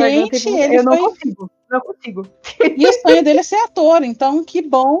dedão na garganta e eu não consigo. E o sonho dele é ser ator, então que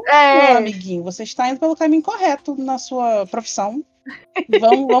bom, meu amiguinho. Você está indo pelo caminho correto na sua profissão.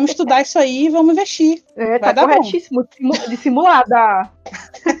 Vamos estudar isso aí e vamos investir. Tá corretíssimo. Dissimulada.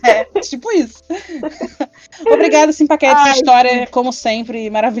 Tipo isso. Obrigada, Simpaquete. Sua história é, como sempre,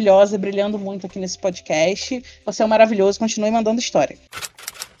 maravilhosa, brilhando muito aqui nesse podcast. Você é um maravilhoso, continue mandando história.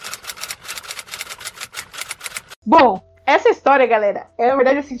 Bom, essa história, galera, na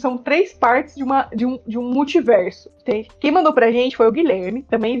verdade, assim, são 3 partes de um multiverso, entende? Quem mandou pra gente foi o Guilherme,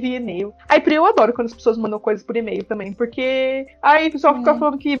 também via e-mail. Aí, eu adoro quando as pessoas mandam coisas por e-mail também, porque aí o pessoal fica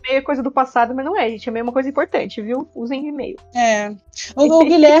falando que e-mail é coisa do passado, mas não é, gente, é mesmo uma coisa importante, viu? Usem e-mail. O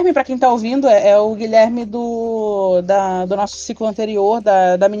Guilherme, pra quem tá ouvindo, é o Guilherme do nosso ciclo anterior,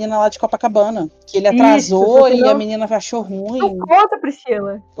 da menina lá de Copacabana, que ele atrasou e a menina achou ruim. Não conta,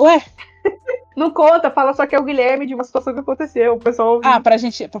 Priscila. Ué? Não conta, fala só que é o Guilherme de uma situação que aconteceu. O pessoal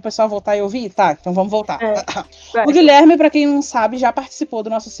pro pessoal voltar e ouvir? Tá, então vamos voltar. O Guilherme, pra quem não sabe, já participou do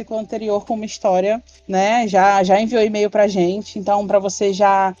nosso ciclo anterior com uma história, né? Já enviou e-mail pra gente. Então, pra você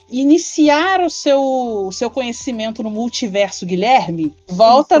já iniciar o seu conhecimento no multiverso Guilherme,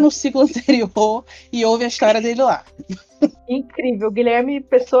 volta no ciclo anterior e ouve a história dele lá. Incrível, Guilherme,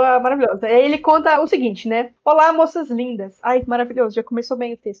 pessoa maravilhosa. Aí ele conta o seguinte, né? Olá, moças lindas. Ai, maravilhoso, já começou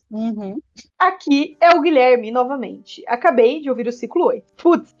bem o texto. Uhum. Aqui é o Guilherme, novamente. Acabei de ouvir o ciclo 8.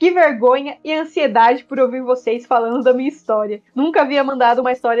 Putz, que vergonha e ansiedade por ouvir vocês falando da minha história. Nunca havia mandado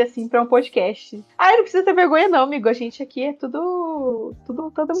uma história assim pra um podcast. Ai, não precisa ter vergonha não, amigo. A gente aqui é todo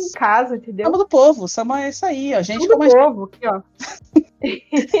em casa, entendeu? Somos do povo, somos isso aí, ó. Gente Tudo como a povo, aqui, ó.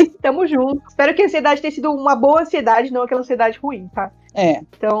 Tamo junto. Espero que a ansiedade tenha sido uma boa ansiedade, não aquela ansiedade ruim, tá? É.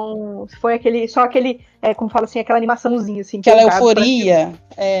 Então, foi só aquele, como fala assim, aquela animaçãozinha, assim. Aquela empolgado, euforia.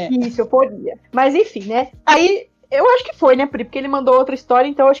 Isso, euforia. Mas enfim, né? Aí, eu acho que foi, né, Pri? Porque ele mandou outra história,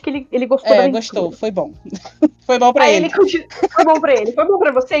 então eu acho que ele gostou da aventura. Gostou, foi bom. Foi bom pra Aí ele. Foi bom pra ele. Foi bom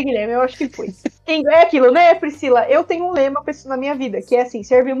pra você, Guilherme? Eu acho que foi. É aquilo, né, Priscila? Eu tenho um lema na minha vida, que é assim,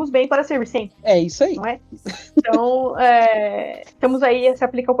 servimos bem para servir sempre. É isso aí. Não é? Então, estamos aí a se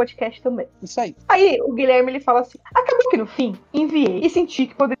aplicar o podcast também. Isso aí. Aí o Guilherme, ele fala assim, acabou que no fim, enviei e senti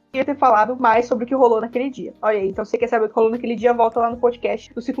que poderia ter falado mais sobre o que rolou naquele dia. Olha aí, então se você quer saber o que rolou naquele dia, volta lá no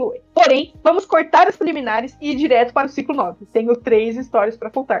podcast do ciclo 8. Porém, vamos cortar as preliminares e ir direto para o ciclo 9. Tenho 3 histórias para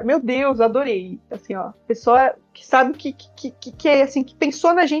contar. Meu Deus, adorei. Assim, ó, pessoa que sabe que é assim, que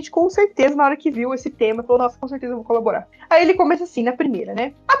pensou na gente com certeza na hora que viu esse tema, falou, nossa, com certeza eu vou colaborar. Aí ele começa assim, na primeira,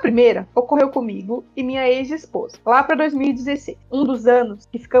 né? A primeira ocorreu comigo e minha ex-esposa, lá pra 2016. Um dos anos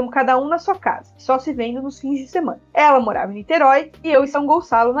que ficamos cada um na sua casa, só se vendo nos fins de semana. Ela morava em Niterói e eu em São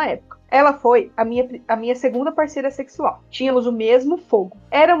Gonçalo na época. Ela foi a minha segunda parceira sexual. Tínhamos o mesmo fogo.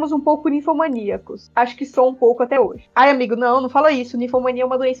 Éramos um pouco ninfomaníacos. Acho que sou um pouco até hoje. Ai, amigo, não fala isso. Ninfomania é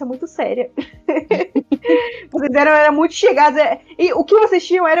uma doença muito séria. Vocês eram muito chegados. E o que vocês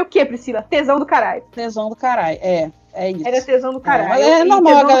tinham era o quê, Priscila? Tesão do caralho. Tesão do caralho, é isso. Era tesão do caralho. É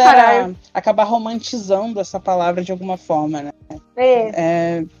normal a galera acabar romantizando essa palavra de alguma forma, né?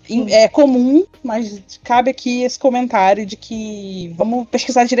 É comum, mas cabe aqui esse comentário de que vamos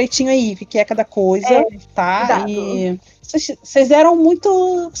pesquisar direitinho aí o que é cada coisa, tá? Cuidado. E vocês eram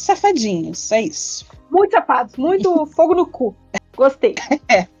muito safadinhos, é isso. Muito safados, muito fogo no cu. Gostei.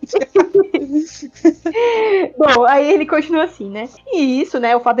 Bom, aí ele continua assim, né? E isso,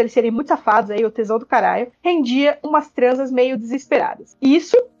 né, o fato deles serem muito safados aí, o tesão do caralho, rendia umas transas meio desesperadas.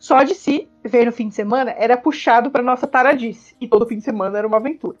 Isso, só de si, ver no fim de semana, era puxado pra nossa taradice. E todo fim de semana era uma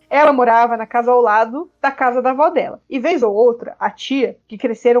aventura. Ela morava na casa ao lado da casa da avó dela. E vez ou outra, a tia, que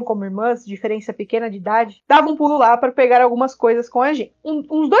cresceram como irmãs, diferença pequena de idade, dava um pulo lá para pegar algumas coisas com a gente.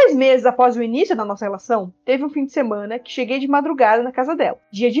 Uns 2 meses após o início da nossa relação, teve um fim de semana que cheguei de madrugada na casa dela.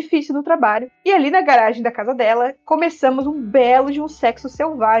 Dia difícil no trabalho. E ali na garagem da casa dela, começamos um belo de um sexo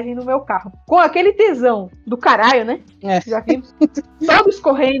selvagem no meu carro. Com aquele tesão do caralho, né? Já vimos? Todo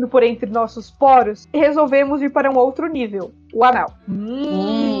escorrendo por entre nossos poros, e resolvemos ir para um outro nível. O anal.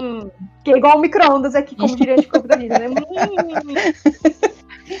 Que é igual o micro-ondas aqui, como diria de corpo da vida, né?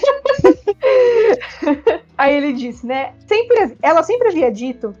 Aí ele disse, né? Ela sempre havia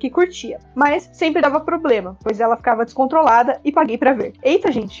dito que curtia, mas sempre dava problema, pois ela ficava descontrolada e paguei pra ver.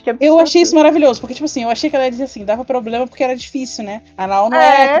 Eita, gente, que absurdo. Eu achei isso maravilhoso, porque, tipo assim, eu achei que ela ia dizer assim, dava problema porque era difícil, né? Anal não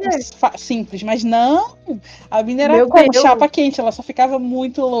é simples, mas não. A mina era como chapa quente, ela só ficava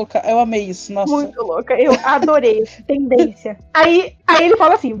muito louca. Eu amei isso, nossa. Muito louca, eu adorei essa tendência. Aí ele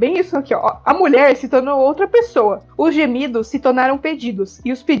fala assim, bem isso aqui, ó. A mulher se tornou outra pessoa. Os gemidos se tornaram pedidos,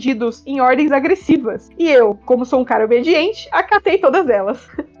 e os pedidos em ordens agressivas. E eu, como sou um cara obediente, acatei todas elas.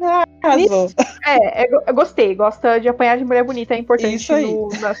 Arrasou. Eu gostei. Gosta de apanhar de mulher bonita, é importante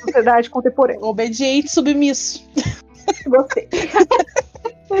na sociedade contemporânea. Obediente, submisso. Gostei.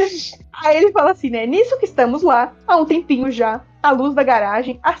 Aí ele fala assim, né? Nisso que estamos lá, há um tempinho já, a luz da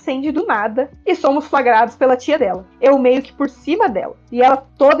garagem acende do nada e somos flagrados pela tia dela. Eu meio que por cima dela. E ela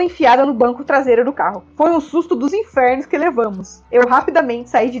toda enfiada no banco traseiro do carro. Foi um susto dos infernos que levamos. Eu rapidamente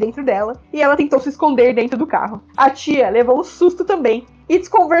saí de dentro dela e ela tentou se esconder dentro do carro. A tia levou um susto também e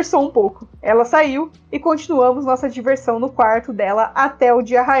desconversou um pouco. Ela saiu e continuamos nossa diversão no quarto dela até o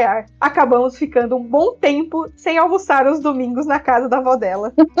dia raiar. Acabamos ficando um bom tempo sem almoçar os domingos na casa da avó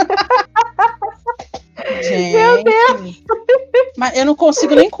dela. Gente, meu Deus! Mas eu não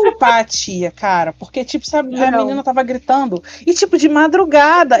consigo nem culpar a tia, cara, porque, tipo, sabe, a menina tava gritando e, tipo, de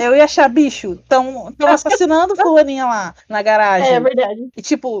madrugada, eu ia achar, bicho, tão assassinando fulaninha lá na garagem. É verdade. E,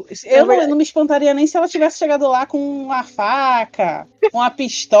 tipo, eu não me espantaria nem se ela tivesse chegado lá com uma faca, uma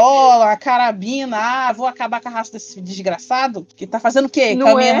pistola, uma carabina. Vou acabar com a raça desse desgraçado, que tá fazendo o quê? Com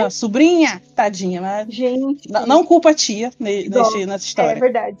a minha sobrinha? Tadinha, mas... Gente... Não culpa a tia nessa história. É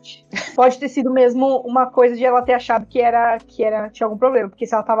verdade. Pode ter sido mesmo uma coisa de ela ter achado que tinha algum problema. Porque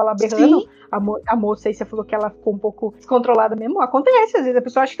se ela tava lá berrando, a moça aí, você falou que ela ficou um pouco descontrolada mesmo. Acontece, às vezes a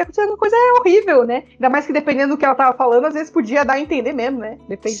pessoa acha que tá acontecendo uma coisa horrível, né? Ainda mais que dependendo do que ela tava falando, às vezes podia dar a entender mesmo, né?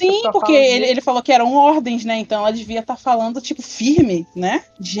 Depende Sim, porque ele falou que eram ordens, né? Então ela devia estar falando, tipo, firme, né?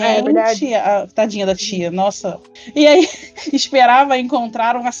 Gente, tadinha da tia, nossa. E aí, esperava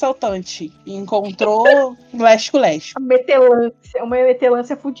encontrar um assaltante. E encontrou lesco-lesco. Uma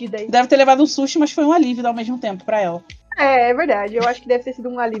metelância fodida aí. Deve ter levado um susto, mas foi um alívio ao mesmo tempo pra ela. É verdade. Eu acho que deve ter sido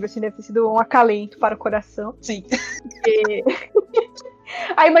um alívio, assim, deve ter sido um acalento para o coração. Sim. Porque...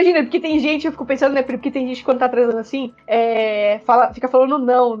 Aí imagina, porque tem gente, eu fico pensando, né? Porque tem gente quando tá transando assim, fica falando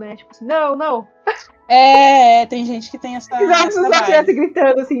não, né? Tipo assim, não. Tem gente que tem essa. Exato, se você estivesse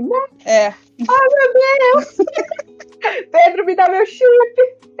gritando assim, né? Ai, meu Deus! Pedro, me dá meu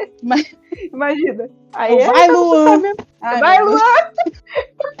chip! Mas... Imagina. Aí vai, Luan! Vai, Luan!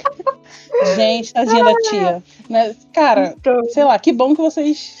 Gente, tadinha da tia. Né? Cara, então... sei lá, que bom que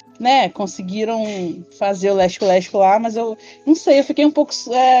vocês, né, conseguiram fazer o lesco-lesco lá, mas eu não sei, eu fiquei um pouco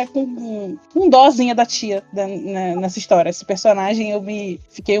com dózinha da tia nessa história. Esse personagem eu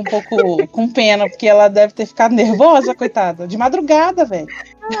fiquei um pouco com pena, porque ela deve ter ficado nervosa, coitada. De madrugada, velho.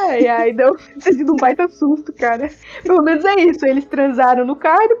 Ai, deu sido um baita susto, cara. Pelo menos é isso, eles transaram no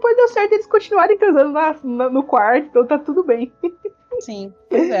carro e depois deu certo eles continuarem transando no quarto, então tá tudo bem. Sim,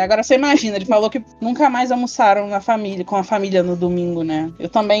 pois é. Agora você imagina, ele falou que nunca mais almoçaram com a família no domingo, né? Eu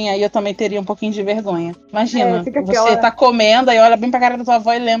também teria um pouquinho de vergonha. Imagina, você tá comendo, aí olha bem pra cara da tua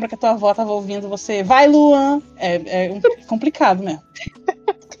avó e lembra que a tua avó tava ouvindo você. Vai, Luan! É complicado mesmo.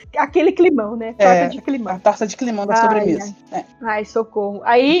 Aquele climão, né? Torta de climão. A torta de climão da sobremesa. Ai, socorro.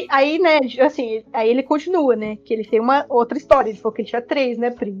 Aí, né, assim, aí ele continua, né? Que ele tem uma outra história. Ele falou que ele tinha 3,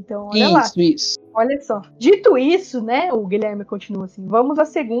 né, Pri? Então, olha lá. Isso. Olha só. Dito isso, né, o Guilherme continua assim, vamos à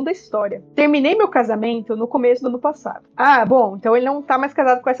segunda história. Terminei meu casamento no começo do ano passado. Ah, bom, então ele não tá mais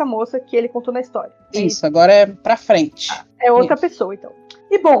casado com essa moça que ele contou na história. Isso, agora é pra frente. É outra pessoa, então.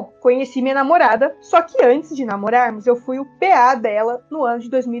 E bom, conheci minha namorada, só que antes de namorarmos, eu fui o PA dela no ano de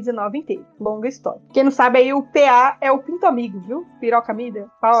 2019 inteiro. Longa história. Quem não sabe aí, o PA é o Pinto Amigo, viu? Piroca amiga.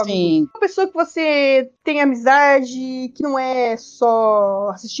 Sim. Uma pessoa que você tem amizade, que não é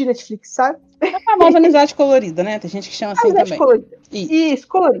só assistir Netflix, sabe? A famosa amizade colorida, né? Tem gente que chama assim amizade também. Colorida. Isso,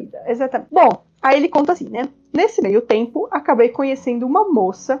 colorida, exatamente. Bom, aí ele conta assim, né? Nesse meio tempo, acabei conhecendo uma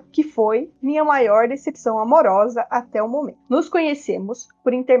moça que foi minha maior decepção amorosa até o momento. Nos conhecemos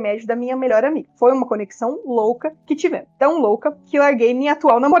por intermédio da minha melhor amiga. Foi uma conexão louca que tivemos. Tão louca que larguei minha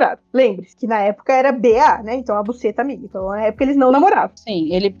atual namorada. Lembre-se que na época era BA, né? Então a buceta amiga. Então na época eles não namoravam. Sim,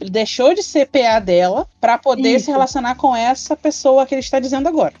 ele deixou de ser PA dela pra poder se relacionar com essa pessoa que ele está dizendo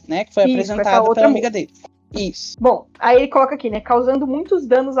agora, né? Que foi apresentada pela amiga dele. Isso. Bom, aí ele coloca aqui, né? Causando muitos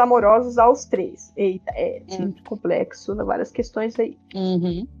danos amorosos aos 3. Eita, muito complexo, né? Várias questões aí.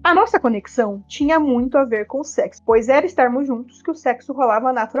 Uhum. A nossa conexão tinha muito a ver com o sexo, pois era estarmos juntos que o sexo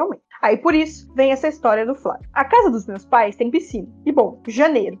rolava naturalmente. Aí por isso vem essa história do Flávio. A casa dos meus pais tem piscina. E bom,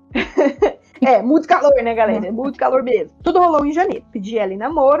 janeiro. Muito calor, né, galera? Muito calor mesmo. Tudo rolou em janeiro. Pedi ela em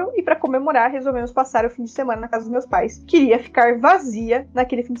namoro e pra comemorar resolvemos passar o fim de semana na casa dos meus pais. Queria ficar vazia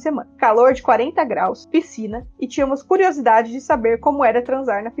naquele fim de semana. Calor de 40 graus, piscina e tínhamos curiosidade de saber como era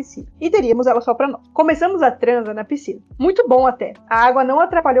transar na piscina. E teríamos ela só pra nós. Começamos a transa na piscina. Muito bom até. A água não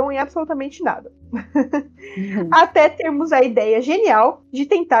atrapalhou em absolutamente nada. Até termos a ideia genial de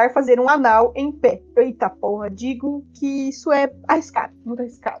tentar fazer um anal em pé. Eita porra, digo que isso é arriscado, muito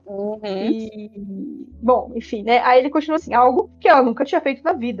arriscado. Bom, enfim, né? Aí ele continua assim, algo que ela nunca tinha feito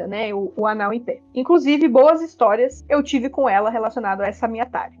na vida, né? O anal em pé. Inclusive, boas histórias eu tive com ela relacionado a essa minha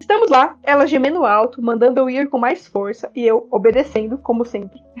tarde. Estamos lá, ela gemendo alto, mandando eu ir com mais força e eu obedecendo, como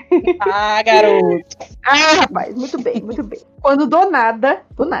sempre. Ah, garoto! Rapaz, muito bem, muito bem. Quando do nada,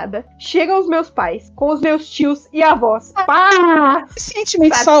 chegam os meus pais, com os meus tios e avós.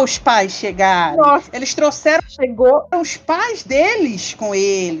 Recentemente só os pais chegaram. Nossa, eles trouxeram os pais deles com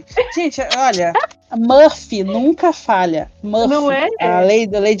ele. Gente, olha, Murphy nunca falha. Murphy, não é? A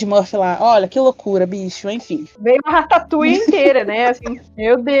lei de Murphy lá. Olha, que loucura, bicho, enfim. Veio uma ratatouille inteira, né? Assim,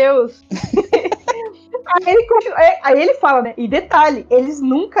 meu Deus. Aí ele fala, né? E detalhe, eles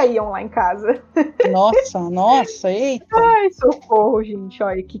nunca iam lá em casa. Nossa, eita. Ai, socorro, gente.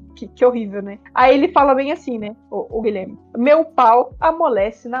 Olha, que horrível, né? Aí ele fala bem assim, né? O Guilherme. Meu pau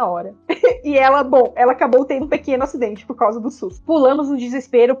amolece na hora. E ela acabou tendo um pequeno acidente por causa do susto. Pulamos no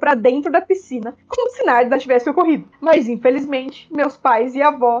desespero pra dentro da piscina, como se nada tivesse ocorrido. Mas, infelizmente, meus pais e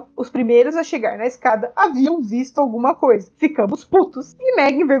avó, os primeiros a chegar na escada, haviam visto alguma coisa. Ficamos putos e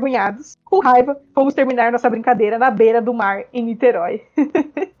mega envergonhados. Com raiva, fomos terminar nossa brincadeira na beira do mar, em Niterói.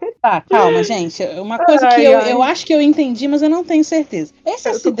 Tá, calma, gente. Uma coisa que eu acho que eu entendi, mas eu não tenho certeza. Esse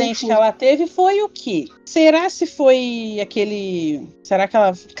acidente que ela teve foi o quê? Será se foi aquele... Será que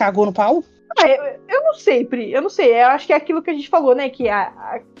ela cagou no pau? Eu não sei, Pri. Eu não sei. Eu acho que é aquilo que a gente falou, né? Que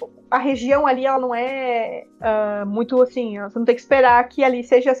a região ali, ela não é muito assim... Você não tem que esperar que ali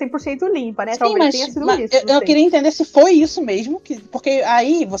seja 100% limpa, né? Sim, Talvez tenha sido isso. Eu queria entender se foi isso mesmo. Porque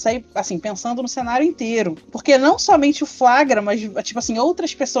aí, você assim, pensando no cenário inteiro. Porque não somente o flagra, mas, tipo assim,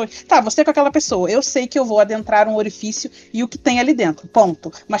 outras pessoas... Tá, você com aquela pessoa. Eu sei que eu vou adentrar um orifício e o que tem ali dentro.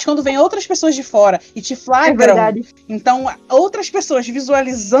 Ponto. Mas quando vem outras pessoas de fora e te flagram... Então, outras pessoas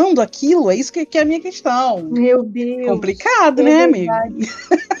visualizando aquilo, é isso que é a minha questão. Meu Deus. Complicado, né, amigo?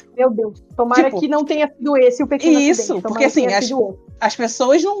 Meu Deus. Tomara que não tenha sido esse o pequeno acidente. Isso, porque assim, as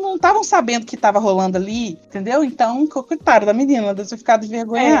pessoas não estavam sabendo o que estava rolando ali, entendeu? Então, coitado da menina, deve ter ficado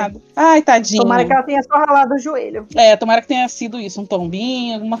envergonhada. Ai, tadinha. Tomara que ela tenha só ralado o joelho. Tomara que tenha sido isso, um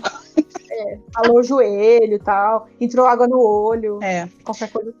tombinho, alguma coisa. Ralou o joelho e tal, entrou água no olho,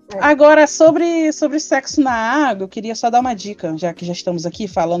 qualquer coisa. Agora, sobre sexo na água, eu queria só dar uma dica, já que já estamos aqui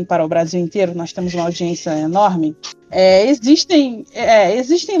falando para o Brasil inteiro, nós temos uma audiência enorme. Existem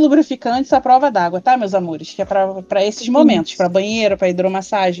lubrificantes à prova d'água, tá, meus amores? Que é para esses momentos, para banheiro, para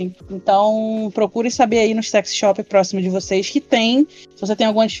hidromassagem. Então, procure saber aí no sex shop próximo de vocês que tem. Se você tem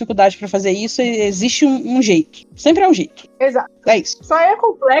alguma dificuldade para fazer isso, existe um jeito. Sempre é um jeito. Exato. É isso. Só é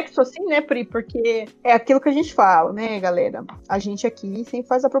complexo assim, né, Pri? Porque é aquilo que a gente fala, né, galera? A gente aqui sempre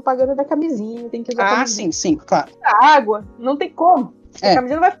faz a propaganda da camisinha, tem que usar a camisinha. Sim, claro. A água, não tem como. A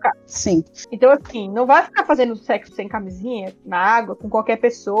camisinha não vai ficar. Sim. Então, assim, não vai ficar fazendo sexo sem camisinha na água, com qualquer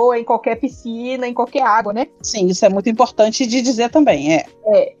pessoa, em qualquer piscina, em qualquer água, né? Sim, isso é muito importante de dizer também,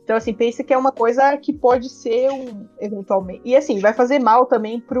 Então, assim, pensa que é uma coisa que pode ser eventualmente. E, assim, vai fazer mal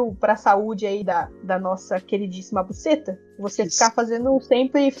também pra saúde aí da nossa queridíssima buceta. Você ficar fazendo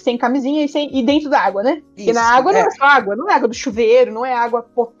sempre sem camisinha e dentro da água, né? Porque na água não é só água, não é água do chuveiro, não é água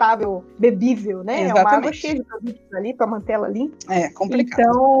potável, bebível, né? Exatamente. É uma água cheia de produtos ali pra manter ela limpa. Complicado.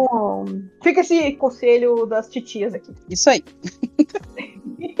 Então, fica esse conselho das titias aqui. Isso aí.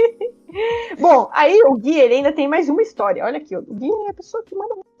 Bom, aí o Gui, ele ainda tem mais uma história. Olha aqui, o Gui é a pessoa que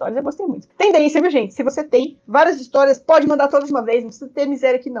manda histórias, eu gostei muito. Tendência, viu, gente? Se você tem várias histórias, pode mandar todas de uma vez, não precisa ter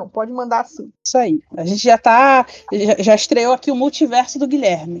miséria aqui não, pode mandar sim. Isso aí. A gente já estreou aqui o Multiverso do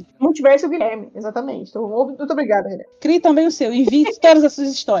Guilherme. Multiverso do Guilherme, exatamente. Então, muito obrigada, Guilherme. Crie também o seu, envie todas as suas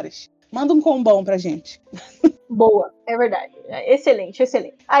histórias. Manda um combão pra gente. Boa, é verdade. Excelente,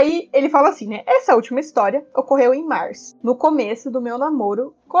 excelente. Aí ele fala assim, né? Essa última história ocorreu em março, no começo do meu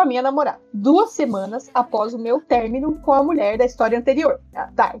namoro com a minha namorada. 2 semanas após o meu término com a mulher da história anterior.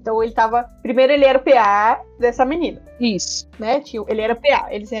 Tá, então ele tava... Primeiro ele era o PA dessa menina. Isso. Né, tio? Ele era PA,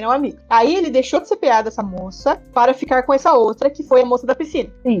 eles eram amigos. Aí ele deixou de ser PA dessa moça para ficar com essa outra, que foi a moça da piscina.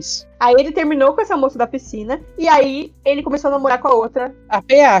 Isso. Aí ele terminou com essa moça da piscina, e aí ele começou a namorar com a outra. A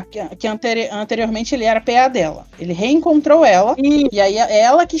PA, que anteriormente ele era PA dela. Ele reencontrou ela, e aí é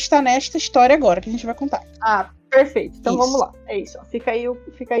ela que está nesta história agora, que a gente vai contar. Perfeito. Então isso. Vamos lá. É isso. Ó. Fica aí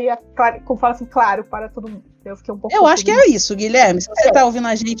como fala assim, claro para todo mundo. Eu fiquei um pouco. Eu acho que é isso, Guilherme. Se você tá ouvindo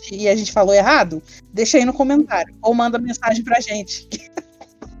a gente e a gente falou errado, deixa aí no comentário. Ou manda mensagem pra gente.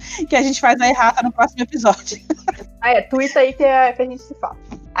 Que a gente faz a errata no próximo episódio. Twitter aí que a gente se fala.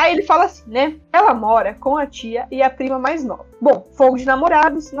 Aí ele fala assim, né? Ela mora com a tia e a prima mais nova. Bom, fogo de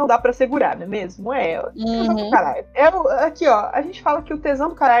namorados não dá pra segurar, não é mesmo? Tesão do caralho. Aqui, ó, a gente fala que o tesão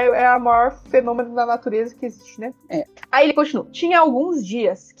do caralho é o maior fenômeno da natureza que existe, né? Aí ele continua. Tinha alguns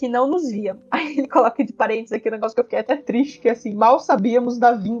dias que não nos víamos. Aí ele coloca de parênteses aqui um negócio que eu fiquei até triste, que assim, mal sabíamos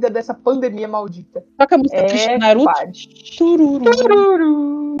da vinda dessa pandemia maldita. Toca a música triste do Naruto. Tururu.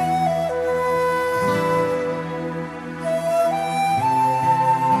 Tururu.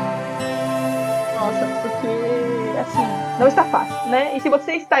 Não está fácil, né? E se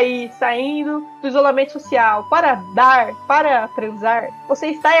você está aí saindo do isolamento social para transar, você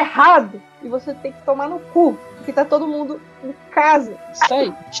está errado. E você tem que tomar no cu, porque tá todo mundo em casa. Isso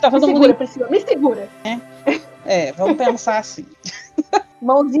aí. Está todo me mundo segura, Priscila, me segura. Vamos pensar assim.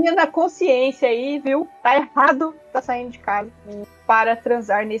 Mãozinha na consciência aí, viu? Tá errado, tá saindo de casa para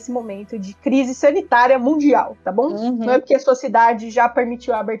transar nesse momento de crise sanitária mundial, tá bom? Não é porque a sua cidade já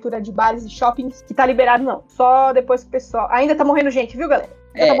permitiu a abertura de bares e shoppings que tá liberado, não. Só depois que o pessoal... Ainda tá morrendo gente, viu, galera?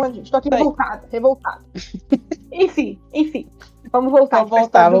 Ainda tá morrendo gente. Tô aqui revoltada. Enfim. Vamos voltar. Vamos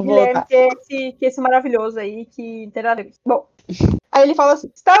voltar. Que esse maravilhoso aí, que não tem nada a ver. Bom... Aí ele fala assim,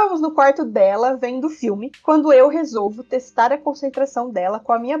 estávamos no quarto dela vendo o filme, quando eu resolvo testar a concentração dela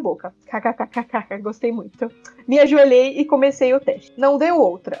com a minha boca. KKKKK, gostei muito. Me ajoelhei e comecei o teste. Não deu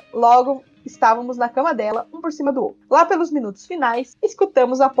outra. Logo estávamos na cama dela, um por cima do outro. Lá pelos minutos finais,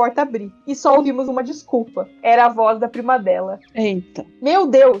 escutamos a porta abrir e só ouvimos uma desculpa. Era a voz da prima dela. Eita. Meu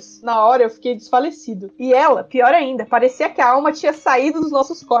Deus! Na hora eu fiquei desfalecido. E ela, pior ainda, parecia que a alma tinha saído dos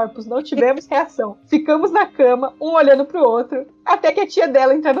nossos corpos. Não tivemos reação. Ficamos na cama, um olhando pro outro, até que a tia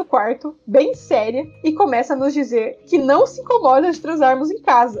dela entra no quarto, bem séria, e começa a nos dizer que não se incomoda de transarmos em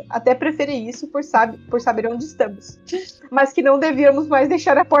casa, até preferir isso por saber onde estamos. Mas que não devíamos mais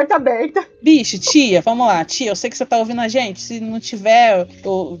deixar a porta aberta. Bicho, tia, vamos lá. Tia, eu sei que você tá ouvindo a gente. Se não tiver,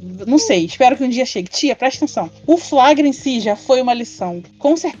 eu não sei, espero que um dia chegue. Tia, presta atenção. O flagra em si já foi uma lição.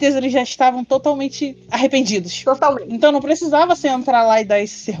 Com certeza eles já estavam totalmente arrependidos. Totalmente. Então não precisava você entrar lá e dar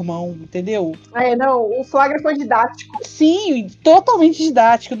esse sermão, entendeu? Não, o flagra foi didático. Sim, totalmente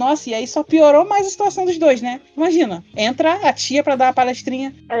didático. Nossa, e aí só piorou mais a situação dos dois, né? Imagina, entra a tia pra dar a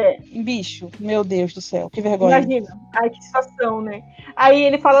palestrinha. Bicho, meu Deus do céu, que vergonha. Imagina, ai que situação, né? Aí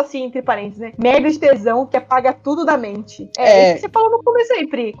ele fala assim, entre parênteses, né? Merda de tesão que apaga tudo da mente. Isso que você falou no começo aí,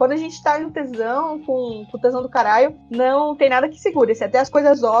 Pri. Quando a gente tá no tesão, com o tesão do caralho, não tem nada que segure. Até as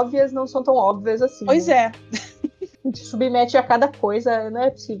coisas óbvias não são tão óbvias assim. Pois né? A gente submete a cada coisa, não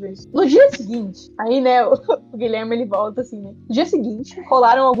é possível isso. No dia seguinte, aí, né, o Guilherme, ele volta assim, né? No dia seguinte,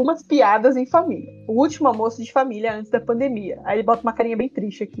 rolaram algumas piadas em família. O último almoço de família antes da pandemia. Aí ele bota uma carinha bem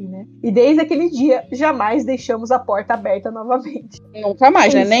triste aqui, né? E desde aquele dia, jamais deixamos a porta aberta novamente. Nunca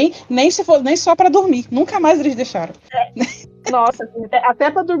mais, né? Nem só pra dormir. Nunca mais eles deixaram. Nossa,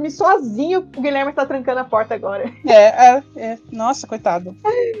 até pra dormir sozinho, o Guilherme tá trancando a porta agora. Nossa, coitado.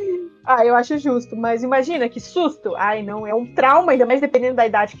 Eu acho justo, mas imagina que susto. Ai, não, é um trauma, ainda mais dependendo da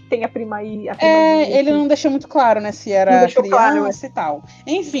idade que tem a prima aí. Ele não deixou muito claro, né, se era criança e tal.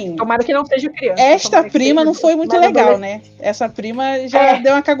 Enfim. Tomara que não seja criança. Esta prima não foi muito legal, né? Essa prima já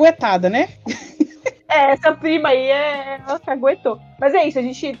deu uma caguetada, né? Essa prima aí ela caguetou. Mas é isso, a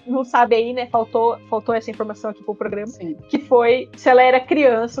gente não sabe aí, né? Faltou essa informação aqui pro programa. Sim. Que foi se ela era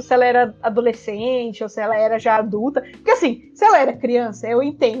criança, ou se ela era adolescente, ou se ela era já adulta. Porque assim, se ela era criança, eu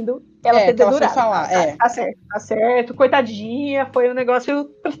entendo ela ter dedurado. Ela foi falar, Tá certo. Coitadinha, foi um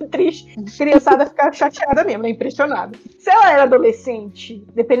negócio triste. Criançada ficar chateada mesmo, né? Impressionada. Se ela era adolescente,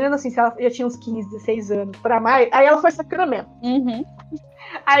 dependendo assim, se ela já tinha uns 15, 16 anos pra mais, aí ela foi sacana mesmo. Uhum.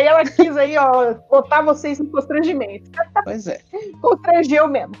 Aí ela quis aí, ó, botar vocês no constrangimento. Pois é. Constrangeu.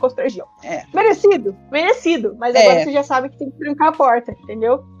 Merecido. Mas agora você já sabe que tem que trancar a porta,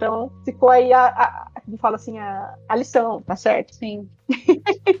 entendeu? Então, ficou aí como fala assim, a lição, tá certo? Sim.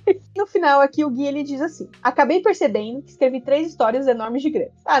 No final aqui o Gui, ele diz assim: acabei percebendo que escrevi 3 histórias enormes de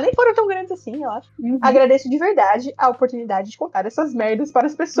grandes. Nem foram tão grandes assim, eu acho. Uhum. Agradeço de verdade a oportunidade de contar essas merdas para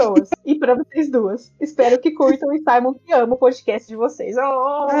as pessoas. E para vocês duas. Espero que curtam e saibam que amo o podcast de vocês.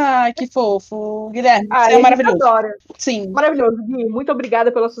 Que fofo. Guilherme, você é maravilhoso. Adora. Sim. Maravilhoso, Gui. Muito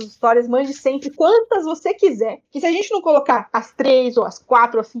obrigada pelas suas histórias. Mande sempre quantas você quiser. Que se a gente não colocar as 3, ou as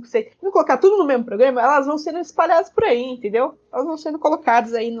 4, ou as 5, 6, não colocar tudo no mesmo programa, elas vão sendo espalhadas por aí, entendeu? Elas vão sendo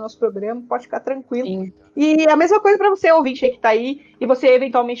colocadas aí no nosso programa, pode ficar tranquilo. Sim. E a mesma coisa pra você, ouvinte aí que tá aí, e você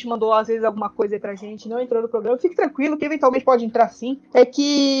eventualmente mandou, às vezes, alguma coisa aí pra gente, não entrou no programa, fique tranquilo, que eventualmente pode entrar sim. É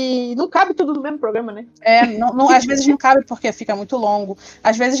que não cabe tudo no mesmo programa, né? Às vezes não cabe porque fica muito longo,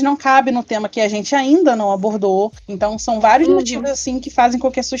 às vezes não cabe no tema que a gente ainda não abordou, então são vários motivos, assim, que fazem com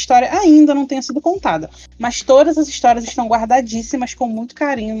que a sua história ainda não tenha sido contada. Mas todas as histórias estão guardadíssimas com muito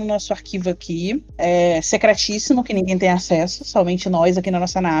carinho no nosso arquivo aqui, secretíssimo, que ninguém tem acesso, somente nós aqui na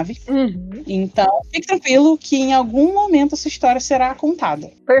nossa nave. Então, fique tranquilo que em algum momento essa história será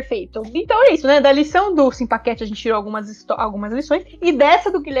contada. Perfeito. Então é isso, né? Da lição do Simpaquete a gente tirou algumas lições. E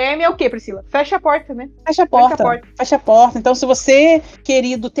dessa do Guilherme é o quê, Priscila? Fecha a porta, né? Fecha a porta. Então, se você,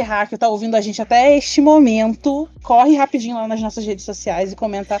 querido terráqueo, tá ouvindo a gente até este momento, corre rapidinho lá nas nossas redes sociais e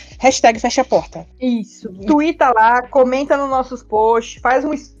comenta #fecha a porta. Isso. Tuita lá, comenta nos nossos posts, faz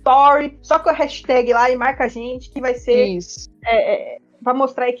um story só com a hashtag lá e marca a gente, que vai ser... Isso. Vai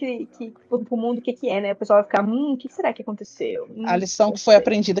mostrar aí pro mundo o que é, né? O pessoal vai ficar, o que será que aconteceu? A lição que foi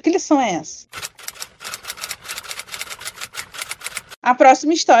aprendida. Que lição é essa? A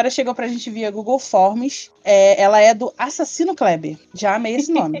próxima história chegou pra gente via Google Forms. Ela é do Assassino Kleber. Já amei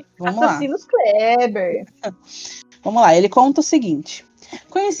esse nome. Vamos lá. Assassinos Kleber. Vamos lá, ele conta o seguinte.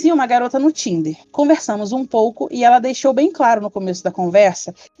 Conheci uma garota no Tinder, conversamos um pouco e ela deixou bem claro no começo da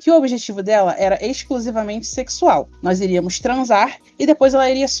conversa que o objetivo dela era exclusivamente sexual. Nós iríamos transar e depois ela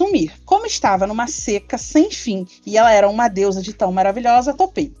iria sumir. Como estava numa seca sem fim e ela era uma deusa de tão maravilhosa,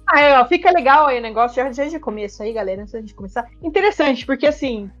 topei. Aí, ó, fica legal aí o negócio, já de começo aí, galera, antes de começar. Interessante, porque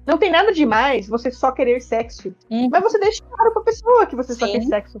assim, não tem nada demais você só querer sexo. Mas você deixa claro pra pessoa que você só quer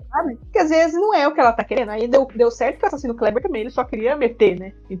sexo, sabe? Porque às vezes não é o que ela tá querendo. Aí deu certo que o Assassino Kleber também, ele só queria meter,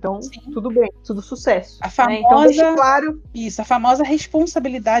 né? Então, tudo bem, tudo sucesso. A famosa, Então deixa claro. Isso, a famosa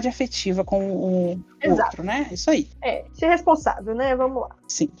responsabilidade afetiva com o outro, né? Isso aí. Ser responsável, né? Vamos lá.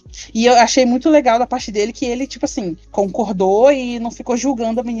 Sim. E eu achei muito legal da parte dele que ele, tipo assim, concordou e não ficou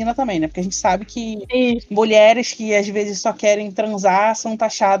julgando a menina também, né? Porque a gente sabe que mulheres que às vezes só querem transar são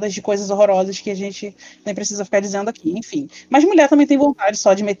taxadas de coisas horrorosas que a gente nem precisa ficar dizendo aqui, enfim. Mas mulher também tem vontade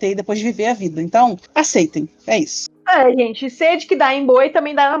só de meter e depois viver a vida. Então, aceitem. É isso. Gente, sede que dá em boi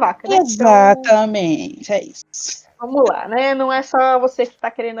também dá na vaca, né? Exatamente, então, é isso. Vamos lá, né? Não é só você que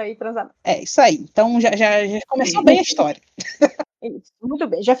tá querendo aí transar. É isso aí. Então já começou bem a história. Isso, muito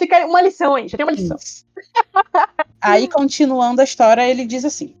bem. Já fica uma lição aí, já tem uma lição. Aí, continuando a história, ele diz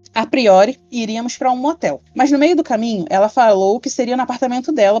assim: a priori, iríamos para um motel. Mas no meio do caminho, ela falou que seria no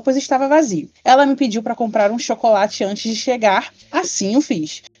apartamento dela, pois estava vazio. Ela me pediu para comprar um chocolate antes de chegar. Assim eu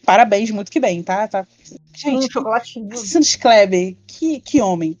fiz. Parabéns, muito que bem, tá? Gente, chocolatinho. Assassinos Kleber, que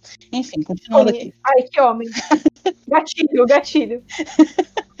homem. Enfim, continuando aqui. Ai, que homem. Gatilho.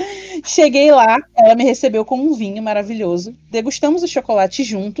 Cheguei lá, ela me recebeu com um vinho maravilhoso. Degustamos o chocolate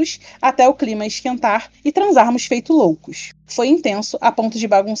juntos, até o clima esquentar e transarmos feito loucos. Foi intenso, a ponto de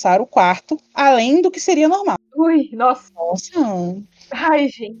bagunçar o quarto, além do que seria normal. Ui, nossa. Ai,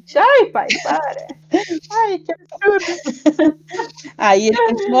 gente. Ai, pai, para. Ai, que absurdo. Aí ele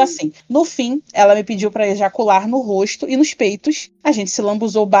continuou assim. No fim, ela me pediu para ejacular no rosto e nos peitos. A gente se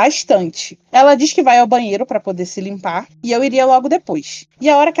lambuzou bastante. Ela diz que vai ao banheiro para poder se limpar e eu iria logo depois. E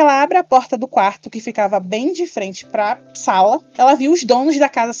a hora que ela abre a porta do quarto, que ficava bem de frente para sala, ela viu os donos da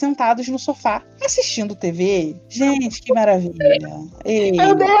casa sentados no sofá assistindo TV. Gente, que maravilha. Ei.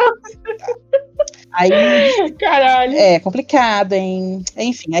 Meu Deus! Aí, caralho. É complicado, hein?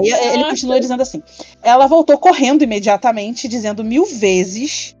 Enfim, aí ele continua dizendo assim: ela voltou correndo imediatamente, dizendo 1000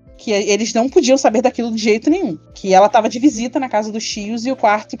 vezes que eles não podiam saber daquilo de jeito nenhum. Que ela estava de visita na casa dos tios e o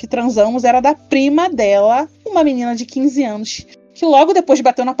quarto que transamos era da prima dela, uma menina de 15 anos, que logo depois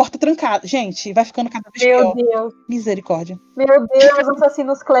bateu na porta trancada. Gente, vai ficando cada vez pior. Meu Deus. Misericórdia. Meu Deus,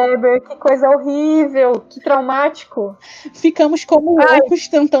 Assassinos Kleber, que coisa horrível, que traumático. Ficamos como loucos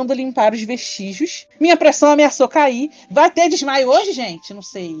tentando limpar os vestígios. Minha pressão ameaçou cair. Vai ter desmaio hoje, gente? Não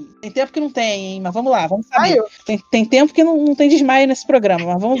sei. Tem tempo que não tem, hein? Mas vamos lá, vamos saber. Tem tempo que não tem desmaio nesse programa,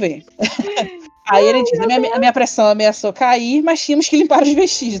 mas vamos ver. Aí ele diz, a minha pressão ameaçou cair, mas tínhamos que limpar os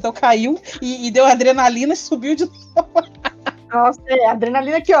vestígios. Então caiu e deu adrenalina e subiu de novo. Nossa,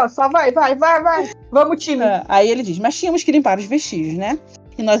 adrenalina aqui, ó. Só vai. Vamos, time. Aí ele diz, mas tínhamos que limpar os vestígios, né?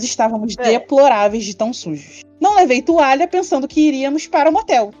 E nós estávamos deploráveis de tão sujos. Não levei toalha pensando que iríamos para o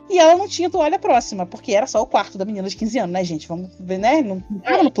motel. E ela não tinha toalha próxima, porque era só o quarto da menina de 15 anos, né, gente? Vamos ver, né? Não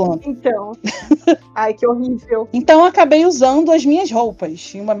estava no plano. Então. Ai, que horrível. Então acabei usando as minhas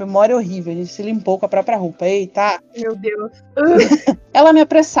roupas. Em uma memória horrível. Ele se limpou com a própria roupa. Eita. Meu Deus. Ela me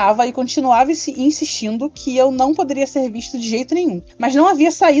apressava e continuava insistindo que eu não poderia ser visto de jeito nenhum. Mas não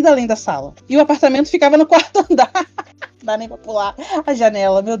havia saída além da sala. E o apartamento ficava no quarto andar. Não dá nem pra pular a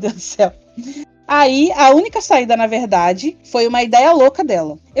janela, meu Deus do céu. Aí, a única saída, na verdade, foi uma ideia louca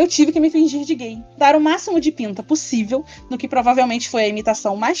dela. Eu tive que me fingir de gay, dar o máximo de pinta possível, no que provavelmente foi a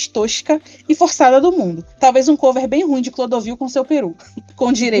imitação mais tosca e forçada do mundo. Talvez um cover bem ruim de Clodovil com seu peru.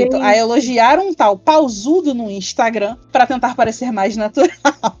 Com direito a elogiar um tal pausudo no Instagram para tentar parecer mais natural.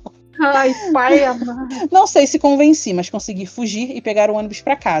 Ai, pai amado. Não sei se convenci, mas consegui fugir e pegar o ônibus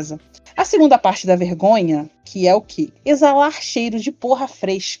para casa. A segunda parte da vergonha, que é o quê? Exalar cheiro de porra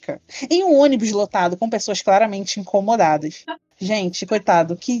fresca em um ônibus lotado com pessoas claramente incomodadas. Gente,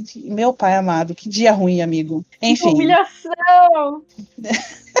 coitado, meu pai amado, que dia ruim, amigo. Enfim. Que humilhação!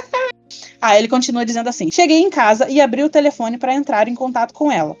 Aí ele continua dizendo assim: cheguei em casa e abri o telefone para entrar em contato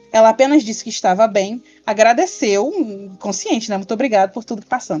com ela. Ela apenas disse que estava bem, agradeceu, consciente, né? Muito obrigado por tudo que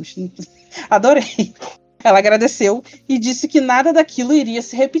passamos. Adorei. Ela agradeceu e disse que nada daquilo iria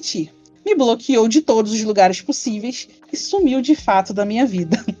se repetir. Me bloqueou de todos os lugares possíveis e sumiu de fato da minha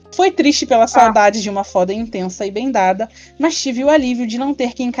vida. Foi triste pela saudade de uma foda intensa e bem dada, mas tive o alívio de não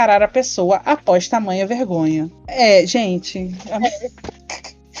ter que encarar a pessoa após tamanha vergonha. Gente...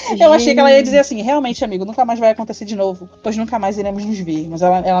 Eu achei que ela ia dizer assim, realmente, amigo, nunca mais vai acontecer de novo, pois nunca mais iremos nos ver. Mas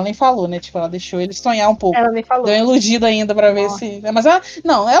ela nem falou, né? Tipo, ela deixou ele sonhar um pouco. Ela nem falou. Deu uma iludida ainda pra ver se... Mas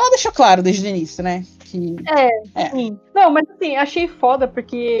ela deixou claro desde o início, né? que... Sim. Não, mas assim, achei foda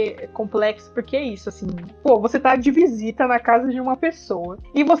porque... Complexo, porque é isso, assim... Pô, você tá de visita na casa de uma pessoa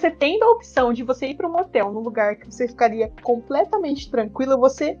e você tendo a opção de você ir pra um motel, num lugar que você ficaria completamente tranquilo,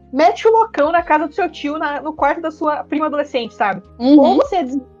 você mete o loucão na casa do seu tio, no quarto da sua prima adolescente, sabe? Ou você é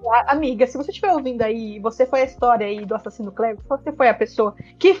amiga, se você estiver ouvindo aí, você foi a história aí do assassino Kleber, você foi a pessoa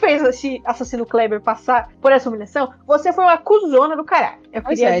que fez esse assassino Kleber passar por essa humilhação, você foi uma cuzona do caralho. Eu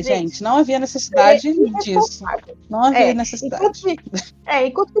Pois queria é, dizer gente, isso. não havia necessidade disso. Não havia necessidade.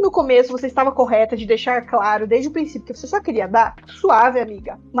 Enquanto que no começo você estava correta de deixar claro desde o princípio que você só queria dar, suave,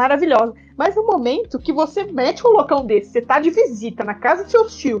 amiga, maravilhosa. Mas no momento que você mete um loucão desse, você tá de visita na casa do seu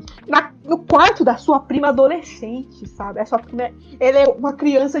tio, no quarto da sua prima adolescente, sabe? A sua prima, ela é uma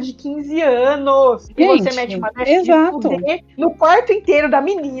criança de 15 anos. E Gente, você mete uma dessa de exato. fuder no quarto inteiro da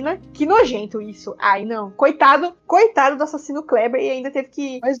menina. Que nojento isso. Ai, não. Coitado do assassino Kleber e ainda teve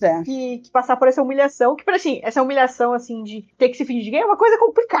que passar por essa humilhação. Que, assim, essa humilhação, assim, de ter que se fingir de gay é uma coisa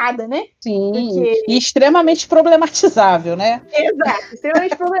complicada, né? Sim, Porque... e extremamente problematizável, né? Exato,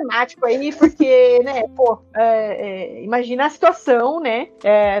 extremamente problemático aí, porque, né, pô, imagina a situação, né?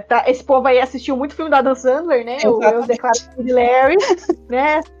 Esse povo aí assistiu muito filme da Adam Sandler, né? Eu declaro de Larry,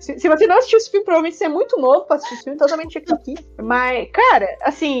 né? Se você não assistiu esse filme, provavelmente você é muito novo pra assistir esse filme, totalmente aqui. Mas, cara,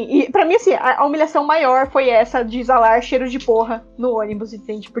 assim, e pra mim, assim, a humilhação maior foi essa de exalar cheiro de porra no ônibus,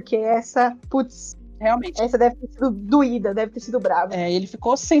 entende? Porque essa, putz. Realmente. Essa deve ter sido doída, deve ter sido brava. Ele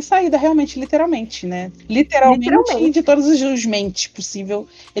ficou sem saída, realmente, literalmente, né? Literalmente. De todos os mentes possível,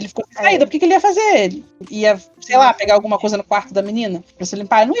 ele ficou sem saída. Por que ele ia fazer? Ele ia, sei lá, pegar alguma coisa no quarto da menina pra se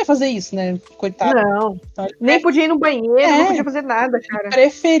limpar. Ele não ia fazer isso, né? Coitado. Não. Então, nem podia ir no banheiro, não podia fazer nada, cara. Ele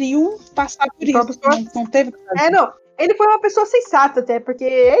preferiu passar por isso. Não teve o que fazer. Não. Ele foi uma pessoa sensata até, porque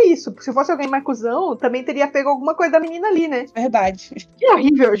é isso. Se fosse alguém mais cuzão, também teria pego alguma coisa da menina ali, né? Verdade. Que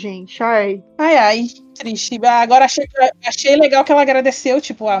horrível, gente. Ai, triste. Agora achei legal que ela agradeceu,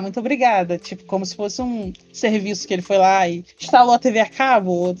 tipo, muito obrigada. Tipo, como se fosse um serviço que ele foi lá e instalou a TV a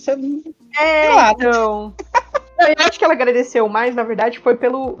cabo. Sei lá. Então... Eu acho que ela agradeceu mais, na verdade, foi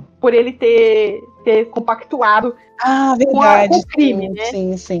por ele ter compactuado com o crime,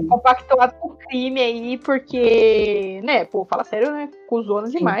 né? Sim. Compactuado com o crime aí, porque, né, pô, fala sério, né? Cusona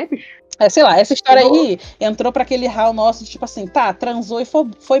demais, bicho. Sei lá, essa história aí entrou pra aquele hall nosso, tipo assim, transou e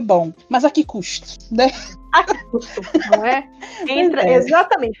foi bom. Mas a que custo, né? A que custo, não é?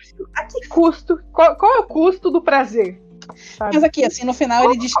 Exatamente. A que custo? Qual é o custo do prazer? Sabe? Mas aqui, assim, no final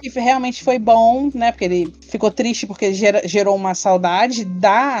ele diz que realmente foi bom, né? Porque ele ficou triste porque gerou uma saudade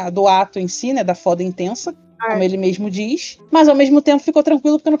do ato em si, né? Da foda intensa, como ele mesmo diz. Mas ao mesmo tempo ficou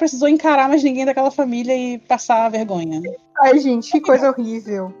tranquilo porque não precisou encarar mais ninguém daquela família e passar vergonha. Ai, gente, que coisa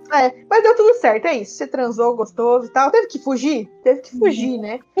horrível. Mas deu tudo certo, é isso. Você transou, gostoso e tal. Teve que fugir? Teve que fugir,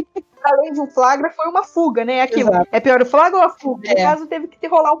 né? Além de um flagra, foi uma fuga, né? Aquilo. Exato. É pior o flagra ou a fuga? No caso, teve que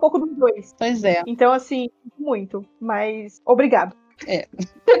rolar um pouco dos dois. Pois é. Então, assim, muito. Mas, obrigado.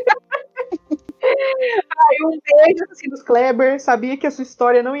 Um beijo, assim, dos Kleber. Sabia que a sua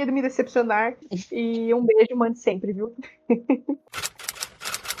história não ia me decepcionar. E um beijo, mande sempre, viu?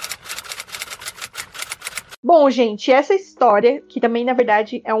 Bom, gente, essa história, que também, na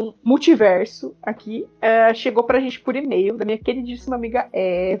verdade, é um multiverso aqui, chegou pra gente por e-mail, da minha queridíssima amiga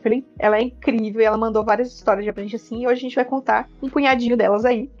Evelyn. Ela é incrível, ela mandou várias histórias pra gente assim, e hoje a gente vai contar um punhadinho delas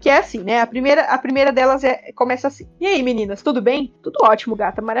aí. Que é assim, né? A primeira delas começa assim. E aí, meninas, tudo bem? Tudo ótimo,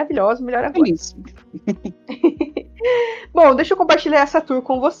 gata, maravilhosa, melhor agora. Isso. Bom, deixa eu compartilhar essa tour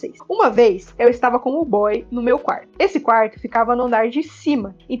com vocês. Uma vez, eu estava com o boy no meu quarto. Esse quarto ficava no andar de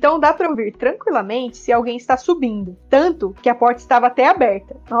cima, então dá pra ouvir tranquilamente se alguém está subindo. Tanto que a porta estava até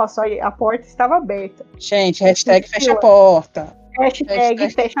aberta. Nossa, olha, a porta estava aberta. Gente, hashtag fecha a porta. Hashtag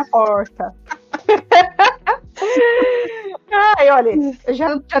fecha a porta. Olha,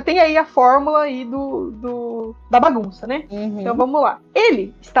 já tem aí a fórmula aí da bagunça, né? Uhum. Então vamos lá.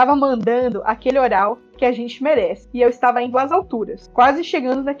 Ele estava mandando aquele oral que a gente merece. E eu estava indo às alturas. Quase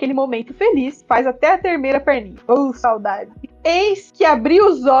chegando naquele momento feliz. Faz até a terceira perninha. Saudade. Eis que abri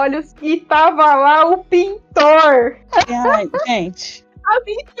os olhos e tava lá o pintor. Ai, gente.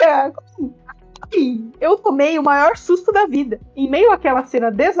 Amiga, eu tomei o maior susto da vida. Em meio àquela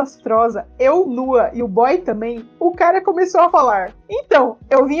cena desastrosa, eu nua e o boy também, o cara começou a falar: então,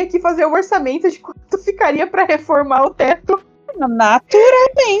 eu vim aqui fazer o orçamento de quanto ficaria pra reformar o teto.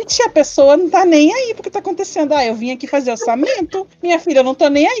 Naturalmente, a pessoa não tá nem aí pro que tá acontecendo. Eu vim aqui fazer orçamento. Minha filha, eu não tô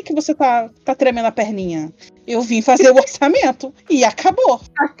nem aí que você tá tremendo a perninha. Eu vim fazer o orçamento. E acabou.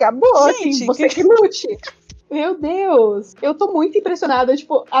 Acabou, gente, assim, você que lute. Meu Deus, eu tô muito impressionada.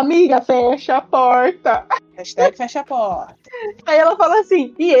 Tipo, amiga, fecha a porta. Hashtag fecha a porta. Aí ela fala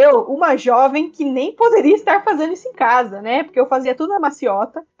assim, e eu, uma jovem que nem poderia estar fazendo isso em casa, né? Porque eu fazia tudo na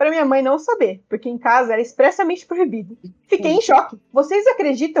maciota pra minha mãe não saber, porque em casa era expressamente proibido. Fiquei em choque. Vocês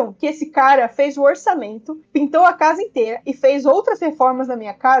acreditam que esse cara fez o orçamento, pintou a casa inteira e fez outras reformas na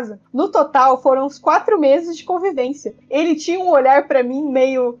minha casa? No total, foram uns 4 meses de convivência. Ele tinha um olhar pra mim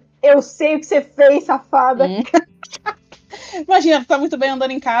meio, eu sei o que você fez, safada. Imagina, tu tá muito bem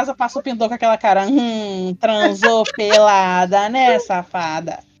andando em casa, passa o pintor com aquela cara, transou pelada, né,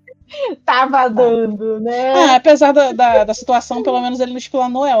 safada? Tava dando, né? Ah, apesar da situação, pelo menos ele não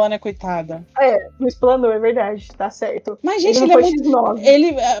explanou ela, né, coitada. Não explanou, é verdade, tá certo. Mas, gente, ele ele é foi muito...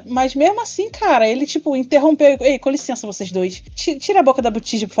 X9. Mas mesmo assim, cara, ele, tipo, interrompeu. Ei, com licença, vocês dois. Tira a boca da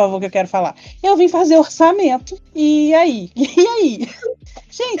botija, por favor, que eu quero falar. Eu vim fazer orçamento. E aí? E aí?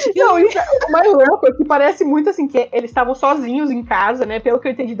 Gente, não, o mais louco é que parece muito assim, que eles estavam sozinhos em casa, né? Pelo que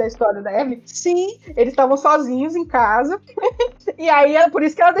eu entendi da história da Evelyn. Sim. Eles estavam sozinhos em casa. E aí, por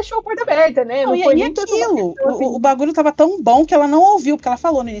isso que ela deixou a porta aberta, né? Não, foi e aquilo, o bagulho tava tão bom que ela não ouviu, porque ela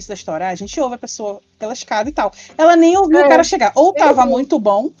falou no início da história, a gente ouve a pessoa pela escada e tal. Ela nem ouviu o cara chegar. Ou tava muito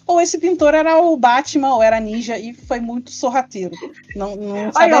bom, ou esse pintor era o Batman, ou era ninja, e foi muito sorrateiro. Não aí,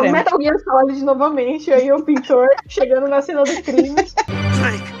 ó, saberemos. Metal Gear Solid novamente, aí o pintor chegando na cena do crime.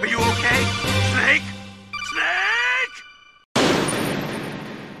 Snake, are you okay? Snake? Snake!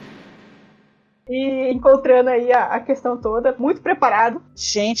 E encontrando aí a questão toda, muito preparado.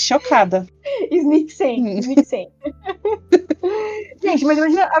 Gente, chocada. Sneak 100. Gente, mas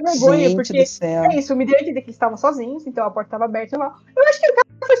imagina a vergonha, Gente porque do céu. é isso, me deu a entender que eles estavam sozinhos, então a porta estava aberta lá. Eu acho que o cara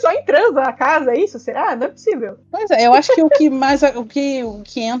foi só em transa na casa, é isso? Será? Não é possível. Pois é, eu acho que o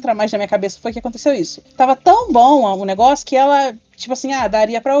que entra mais na minha cabeça foi que aconteceu isso. Tava tão bom o negócio que ela, tipo assim,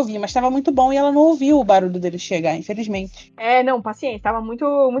 daria pra ouvir, mas tava muito bom e ela não ouviu o barulho dele chegar, infelizmente. Não, paciência, tava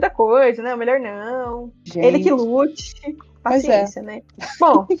muita coisa, né? Melhor não. Gente. Ele que lute. Paciência, né?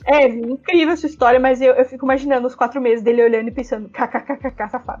 Bom, incrível essa história, mas eu fico imaginando os 4 meses dele olhando e pensando, kkkk,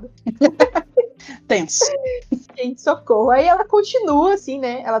 safada. Tenso. Gente, socorro. Aí ela continua assim,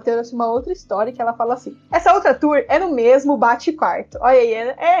 né? Ela tem assim, uma outra história que ela fala assim: essa outra tour é no mesmo bate-quarto. Olha aí,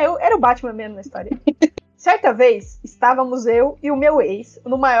 era o Batman mesmo na história. Certa vez, estávamos eu e o meu ex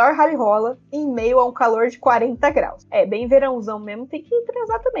no maior rally-rola em meio a um calor de 40 graus. Bem verãozão mesmo, tem que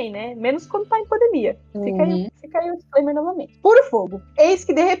transar também, né? Menos quando tá em pandemia. Fica aí o disclaimer novamente. Puro fogo. Eis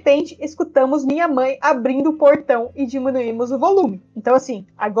que, de repente, escutamos minha mãe abrindo o portão e diminuímos o volume. Então, assim,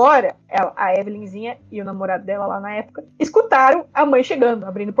 agora, a Evelynzinha e o namorado dela lá na época, escutaram a mãe chegando,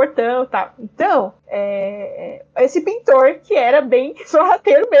 abrindo o portão e tal. Então, esse pintor que era bem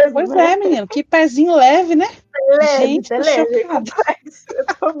sorrateiro mesmo. Pois né? menino, que pezinho leve, né? Gente, leve. chocada. Eu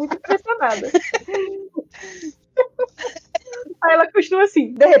tô muito impressionada. Aí ela continua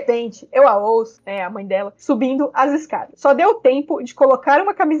assim: de repente, eu a ouço, a mãe dela, subindo as escadas. Só deu tempo de colocar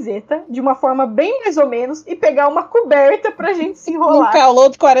uma camiseta de uma forma bem mais ou menos e pegar uma coberta pra gente se enrolar. Um calor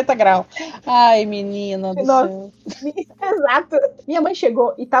de 40 graus. Ai, menina do céu. Exato. Minha mãe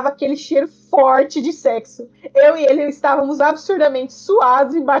chegou e tava aquele cheiro forte de sexo. Eu e ele estávamos absurdamente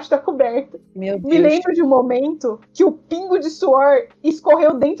suados embaixo da coberta. Meu Deus. Me lembro de um momento que o pingo de suor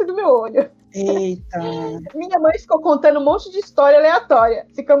escorreu dentro do meu olho. Eita. Minha mãe ficou contando um monte de história aleatória.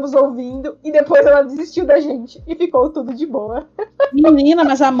 Ficamos ouvindo e depois ela desistiu da gente. E ficou tudo de boa. Menina,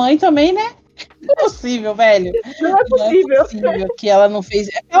 mas a mãe também, né? Não é possível, velho. Não é possível. Não é possível que ela não fez.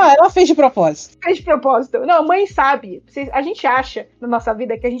 Ela fez de propósito. Fez de propósito. Não, a mãe sabe. A gente acha na nossa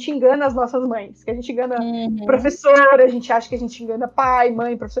vida que a gente engana as nossas mães. Que a gente engana professora, a gente acha que a gente engana pai,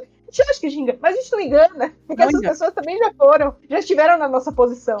 mãe, professor. A gente acha que a gente engana, mas a gente não engana. Porque essas pessoas também já estiveram na nossa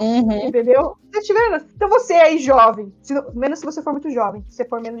posição. Entendeu? Já estiveram. Então você aí, jovem, menos se você for muito jovem. Se você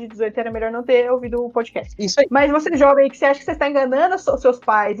for menos de 18, era melhor não ter ouvido o podcast. Isso aí. Mas você, jovem, que você acha que você está enganando seus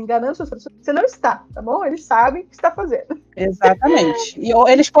pais, enganando seus professores, você não está, tá bom? Eles sabem o que está fazendo. Exatamente. E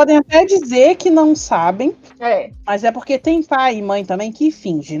eles podem até dizer que não sabem, mas é porque tem pai e mãe também que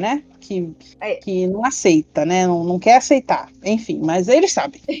finge, né? Que não aceita, né? Não quer aceitar. Enfim, mas eles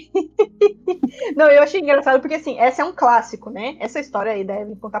sabem. Não, eu achei engraçado porque, assim, essa é um clássico, né? Essa história aí,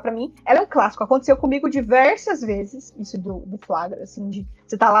 deve contar pra mim, ela é um clássico. Aconteceu comigo diversas vezes, isso do flagra, assim, de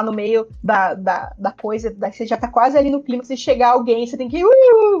você tá lá no meio da coisa, daí você já tá quase ali no clima, se chegar alguém, você tem que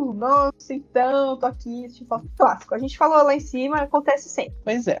nossa, então, tô aqui, tipo, clássico. A gente falou lá em cima, acontece sempre.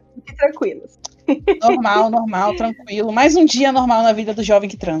 Pois é. Fiquem tranquilos. Normal, tranquilo. Mais um dia normal na vida do jovem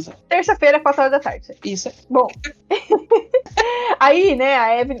que transa. Terça-feira, 4 horas da tarde. Isso. Bom. Aí, né,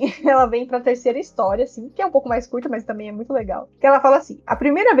 a Evelyn, ela vem pra terceira história, assim, que é um pouco mais curta, mas também é muito legal. Que ela fala assim: a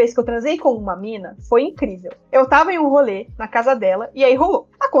primeira vez que eu transei com uma mina foi incrível. Eu tava em um rolê na casa dela e aí rolou.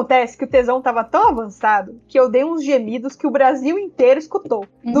 Acontece que o tesão tava tão avançado que eu dei uns gemidos que o Brasil inteiro escutou.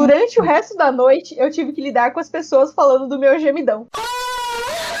 Durante o resto da noite, eu tive que lidar com as pessoas falando do meu gemidão.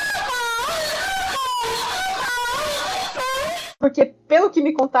 Porque, pelo que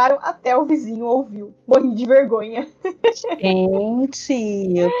me contaram, até o vizinho ouviu. Morri de vergonha. Gente,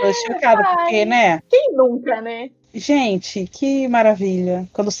 eu tô chocada, porque, né? Quem nunca, né? Gente, que maravilha.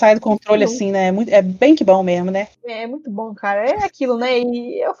 Quando sai do controle assim, né? É bem que bom mesmo, né? É muito bom, cara. É aquilo, né?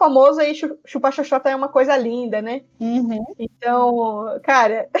 E é o famoso aí, chupar xoxota é uma coisa linda, né? Uhum. Então,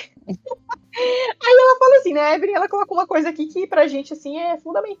 cara... Aí ela fala assim, né? A Evelyn, ela colocou uma coisa aqui que pra gente, assim, é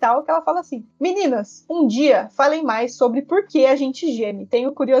fundamental, que ela fala assim: meninas, um dia falem mais sobre por que a gente geme.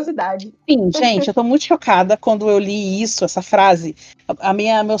 Tenho curiosidade. Sim, gente, eu tô muito chocada quando eu li isso, essa frase.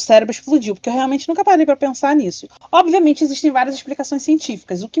 Meu cérebro explodiu, porque eu realmente nunca parei pra pensar nisso. Obviamente, existem várias explicações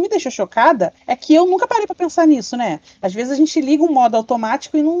científicas. O que me deixou chocada é que eu nunca parei pra pensar nisso, né? Às vezes a gente liga um modo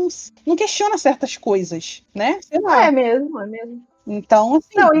automático e não questiona certas coisas, né? Sei lá. É mesmo, é mesmo. Então,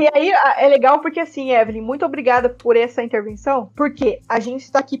 assim... Não, e aí é legal porque, assim, Evelyn, muito obrigada por essa intervenção, porque a gente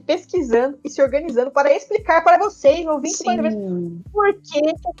está aqui pesquisando e se organizando para explicar para vocês, ouvintes, por que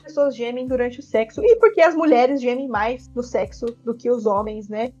as pessoas gemem durante o sexo e por que as mulheres gemem mais no sexo do que os homens,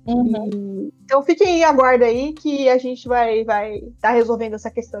 né? Uhum. Então fiquem em aguardo aí que a gente vai tá resolvendo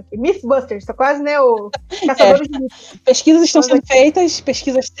essa questão aqui. Mythbusters, tá quase, né, o Caçadores de Mitos. Pesquisas estão sendo feitas,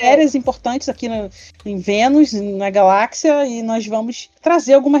 pesquisas sérias, importantes aqui em Vênus, na galáxia, e nós vamos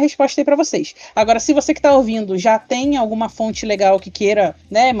trazer alguma resposta aí para vocês. Agora, se você que está ouvindo já tem alguma fonte legal que queira,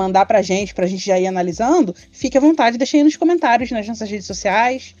 né, mandar pra gente já ir analisando, fique à vontade, deixa aí nos comentários nas nossas redes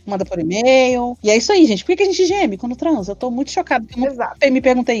sociais, manda por e-mail. E é isso aí, gente. Por que a gente geme quando transa? Eu tô muito chocada, porque eu nunca me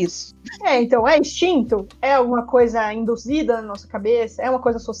perguntei isso. Então, é instinto? É alguma coisa induzida na nossa cabeça? É uma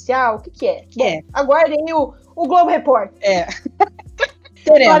coisa social? O que é? Bom, aguardem o Globo Repórter.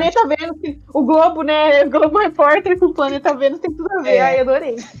 Teremos. Planeta Vênus, o Globo, né? O Globo Repórter com o Planeta Vênus tem tudo a ver. Ai,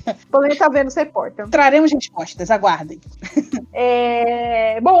 adorei. Planeta Vênus Repórter. Traremos respostas, aguardem.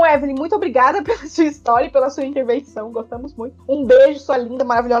 Bom, Evelyn, muito obrigada pela sua história e pela sua intervenção. Gostamos muito. Um beijo, sua linda,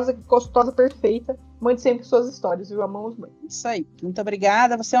 maravilhosa, gostosa, perfeita. Mande sempre suas histórias, viu? Amamos muito. Isso aí. Muito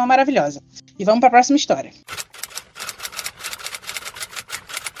obrigada, você é uma maravilhosa. E vamos para a próxima história.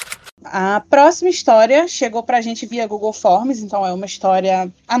 A próxima história chegou pra gente via Google Forms, então é uma história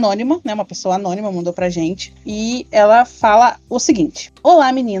anônima, né? Uma pessoa anônima mandou pra gente. E ela fala o seguinte: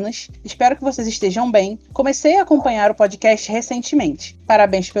 olá, meninas. Espero que vocês estejam bem. Comecei a acompanhar o podcast recentemente.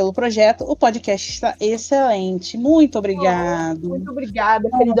 Parabéns pelo projeto. O podcast está excelente. Muito obrigado. Muito obrigada,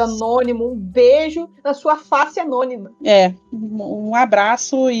 querido anônimo. Um beijo na sua face anônima. Um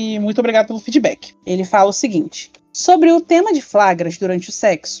abraço e muito obrigado pelo feedback. Ele fala o seguinte: sobre o tema de flagras durante o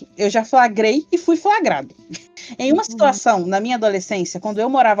sexo, eu já flagrei e fui flagrado. Em uma situação, na minha adolescência, quando eu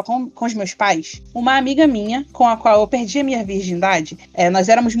morava com os meus pais, uma amiga minha, com a qual eu perdi a minha virgindade, nós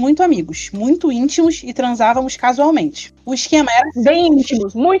éramos muito amigos, muito íntimos e transávamos casualmente. O esquema era... bem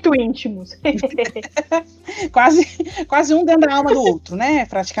íntimos, muito íntimos. quase um dentro da alma do outro, né?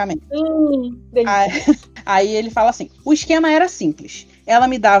 Praticamente. Aí ele fala assim: o esquema era simples. Ela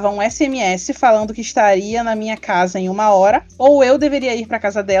me dava um SMS falando que estaria na minha casa em 1 hora, ou eu deveria ir para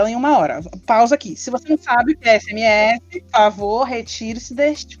casa dela em 1 hora. Pausa aqui. Se você não sabe o que é SMS, por favor, retire-se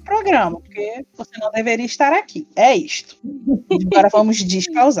deste programa, porque você não deveria estar aqui. É isto. Agora vamos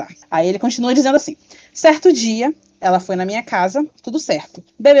despausar. Aí ele continua dizendo assim: certo dia, ela foi na minha casa, tudo certo.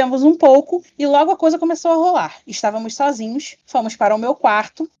 Bebemos um pouco e logo a coisa começou a rolar. Estávamos sozinhos, fomos para o meu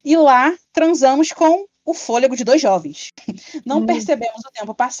quarto e lá transamos com o fôlego de 2 jovens. Não percebemos o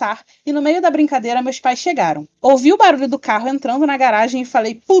tempo passar e no meio da brincadeira meus pais chegaram. Ouvi o barulho do carro entrando na garagem e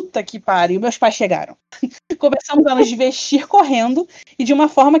falei: puta que pariu, meus pais chegaram. Começamos a nos vestir correndo e de uma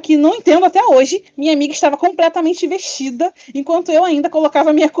forma que não entendo até hoje, minha amiga estava completamente vestida enquanto eu ainda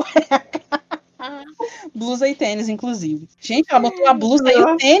colocava minha cueca. Blusa e tênis, inclusive. Gente, ela botou a blusa e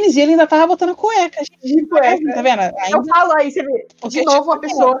o tênis e ele ainda tava botando a cueca. Gente, tá vendo? Eu falo aí, você vê. De novo, a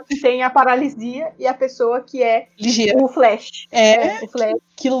pessoa que tem a paralisia e a pessoa que é ligeira. O Flash. O Flash.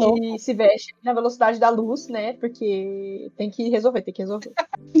 Que louco. E se veste na velocidade da luz, né? Porque tem que resolver.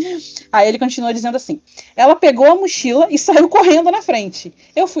 Aí ele continua dizendo assim: ela pegou a mochila e saiu correndo na frente.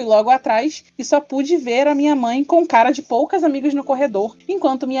 Eu fui logo atrás e só pude ver a minha mãe com cara de poucas amigas no corredor,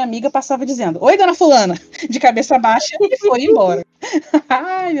 enquanto minha amiga passava dizendo: oi, dona fulana, de cabeça baixa, e foi embora.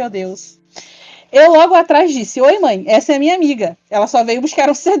 Ai, meu Deus. Eu logo atrás disse: oi, mãe, essa é minha amiga. Ela só veio buscar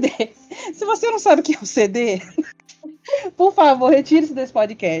um CD. Se você não sabe o que é um CD... Por favor, retire-se desse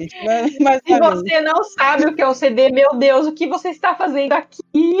podcast. Mais Se uma vez. você não sabe o que é um CD, meu Deus, o que você está fazendo aqui?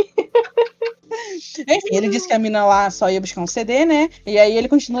 Enfim, ele disse que a mina lá só ia buscar um CD, né? E aí ele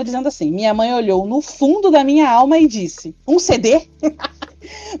continua dizendo assim: minha mãe olhou no fundo da minha alma e disse: um CD?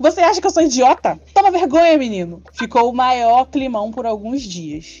 Você acha que eu sou idiota? Toma vergonha, menino. Ficou o maior climão por alguns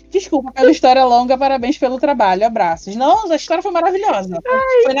dias. Desculpa pela história longa, parabéns pelo trabalho, abraços. Não, a história foi maravilhosa.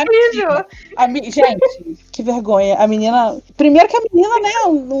 Foi na mentira. Gente, que vergonha. A menina... Primeiro que a menina, né,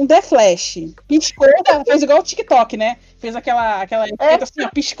 um The Flash. Piscou, fez igual o TikTok, né? Fez aquela efeito assim, ó,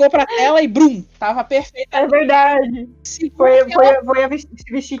 piscou pra tela e brum, tava perfeita. É verdade. Foi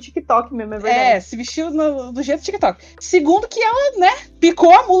se vestir TikTok mesmo, é verdade. Se vestiu do jeito TikTok. Segundo que ela, né,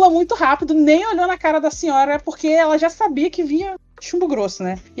 picou a mula muito rápido, nem olhou na cara da senhora, porque ela já sabia que vinha chumbo grosso,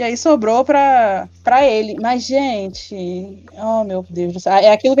 né? E aí sobrou pra ele. Mas, gente, oh meu Deus do céu,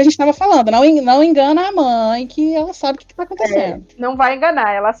 é aquilo que a gente tava falando, não engana a mãe, que ela sabe o que tá acontecendo. Não vai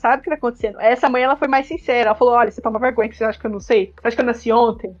enganar, ela sabe o que tá acontecendo. Essa mãe, ela foi mais sincera, ela falou, olha, você toma vergonha, que você acha que eu não sei? Você acha que eu nasci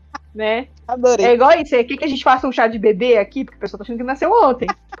ontem? Né? Adorei. É igual isso, aqui que a gente faça um chá de bebê aqui, porque a pessoa tá achando que nasceu ontem.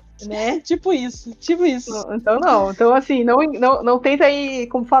 Né? Tipo isso. Então, assim, não tenta aí,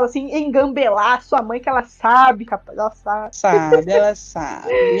 como fala assim, engambelar sua mãe, que ela sabe, capaz, ela sabe.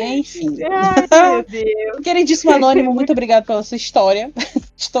 Enfim. Ai, meu Deus. Queridíssimo Anônimo, muito obrigado pela sua história.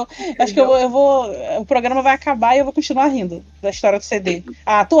 Acho que eu vou. O programa vai acabar e eu vou continuar rindo da história do CD.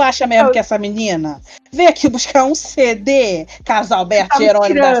 Ah, tu acha mesmo que essa menina veio aqui buscar um CD, Casalberto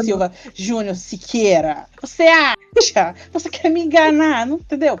Jerônimo da Silva Júnior Siqueira? Você acha? Você quer me enganar? Não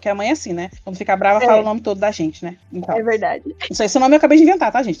entendeu? Porque a mãe é assim, né? Quando fica brava, fala o nome todo da gente, né? Então, é verdade. Isso aí, esse nome eu acabei de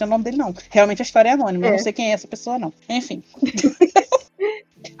inventar, tá, gente? Não é o nome dele, não. Realmente a história é anônima. Eu não sei quem é essa pessoa, não. Enfim.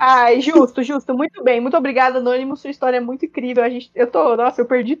 Ai, justo. Muito bem. Muito obrigada, Anônimo. Sua história é muito incrível. Nossa, eu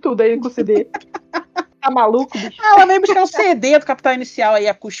perdi tudo aí com o CD. Tá maluco, bicho? Ela veio buscar um CD do Capital Inicial aí,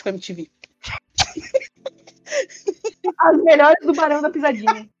 acústico MTV. As melhores do Barão da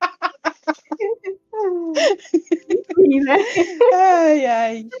Pisadinha. Enfim, né?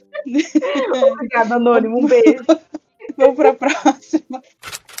 Ai. Obrigada, Anônimo. Um beijo. Vamos pra próxima.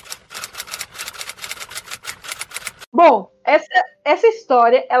 Bom, essa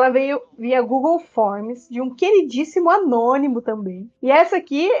história, ela veio via Google Forms, de um queridíssimo Anônimo também. E essa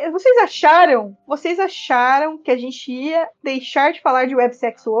aqui, vocês acharam que a gente ia deixar de falar de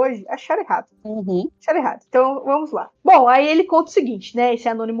websexo hoje? Acharam errado. Acharam errado. Então, vamos lá. Bom, aí ele conta o seguinte, né, esse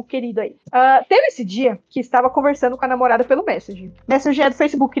Anônimo querido aí. Teve esse dia que estava conversando com a namorada pelo Messenger. Messenger é do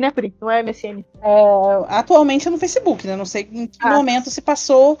Facebook, né, Pri? Não é MSN? Atualmente é no Facebook, né? Não sei em que momento se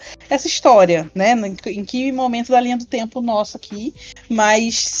passou essa história, né? Em que momento da linha do tempo nosso aqui.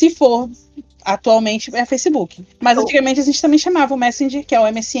 Mas se for atualmente é Facebook. Mas antigamente a gente também chamava o Messenger, que é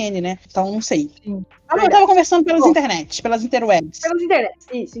o MSN, né? Então não sei. Sim. Eu tava conversando pelas internet, pelas interwebs. Pelas internet,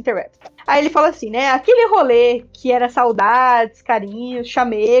 isso, interwebs. Aí ele fala assim, né? Aquele rolê que era saudades, carinhos,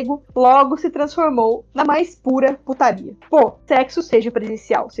 chamego, logo se transformou na mais pura putaria. Pô, sexo, seja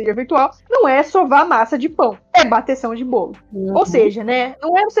presencial, seja virtual, não é sovar massa de pão, é bateção de bolo. Ou seja, né?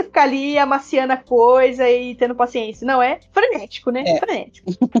 Não é você ficar ali amaciando a coisa e tendo paciência, não, é frenético, né?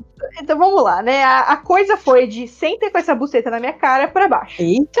 Frenético. Então vamos lá, né? A coisa foi de senta com essa buceta na minha cara pra baixo.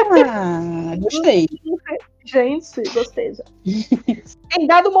 Eita, gostei. Gente, gostei já. Em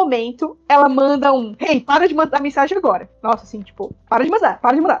dado momento, ela manda um hey, para de mandar mensagem agora. Nossa, assim, tipo, para de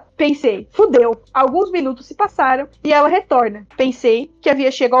mandar. Pensei, fudeu. Alguns minutos se passaram e ela retorna. Pensei que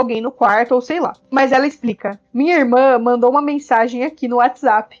havia chegado alguém no quarto ou sei lá. Mas ela explica. Minha irmã mandou uma mensagem aqui no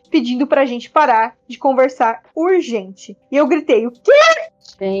WhatsApp pedindo pra gente parar de conversar urgente. E eu gritei, o quê?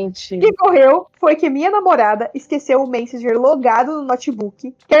 Gente. O que ocorreu foi que minha namorada esqueceu o Messenger logado no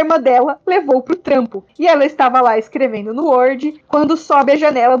notebook que a irmã dela levou pro trampo. E ela estava lá escrevendo no Word quando sobe a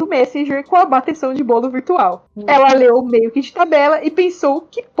janela do Messenger com a bateção de bolo virtual. Ela leu meio que de tabela e pensou,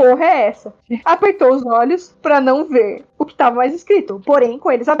 que porra é essa? Apertou os olhos pra não ver o que estava mais escrito, porém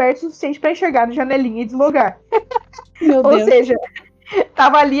com eles abertos o suficiente pra enxergar na janelinha e deslogar. Ou seja,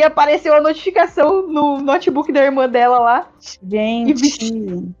 tava ali, apareceu a notificação no notebook da irmã dela lá.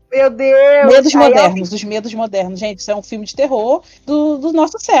 Gente. Meu Deus. Medos modernos, os medos modernos. Gente, isso é um filme de terror do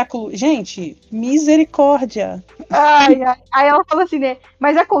nosso século. Gente, misericórdia. Aí ela fala assim, né?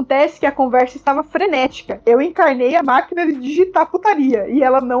 Mas acontece que a conversa estava frenética. Eu encarnei a máquina de digitar putaria e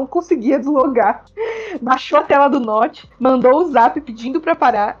ela não conseguia deslogar. Baixou a tela do note, mandou o zap pedindo pra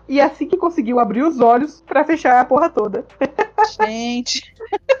parar e assim que conseguiu abrir os olhos pra fechar a porra toda. Gente.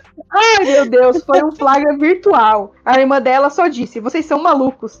 Ai, meu Deus, foi um flagra virtual. A irmã dela só disse, vocês são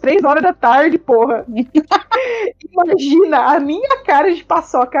malucos, 3 horas da tarde, porra. Imagina a minha cara de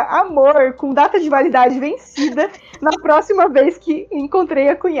paçoca, amor, com data de validade vencida, na próxima vez que encontrei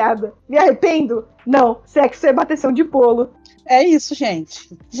a cunhada. Me arrependo? Não, sexo é bateção de bolo. É isso,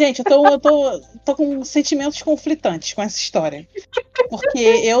 gente. Gente, eu tô com sentimentos conflitantes com essa história. Porque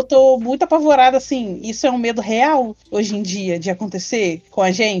eu tô muito apavorada, assim, isso é um medo real hoje em dia de acontecer com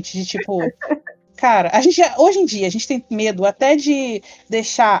a gente, de tipo... Cara, hoje em dia a gente tem medo até de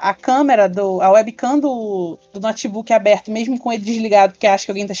deixar a câmera, a webcam do notebook aberto, mesmo com ele desligado, porque acha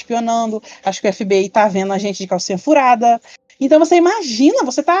que alguém tá espionando, acha que o FBI tá vendo a gente de calcinha furada. Então você imagina,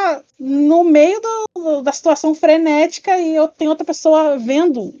 você tá no meio da situação frenética e tem outra pessoa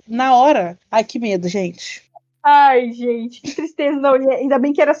vendo na hora. Ai, que medo, gente. Ai, gente, que tristeza. Não, e ainda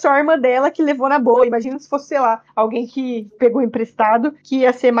bem que era só a irmã dela que levou na boa. Imagina se fosse, sei lá, alguém que pegou emprestado, que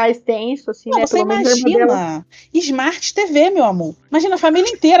ia ser mais tenso, assim, não, né? você Pelo menos a irmã dela... imagina Smart TV, meu amor. Imagina a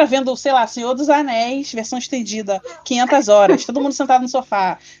família inteira vendo, sei lá, Senhor dos Anéis, versão estendida, 500 horas, todo mundo sentado no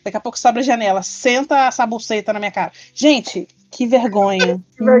sofá. Daqui a pouco sobra a janela, senta essa buceta na minha cara. Gente... Que vergonha.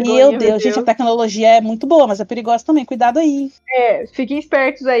 Meu Deus, gente, a tecnologia é muito boa, mas é perigosa também. Cuidado aí. Fiquem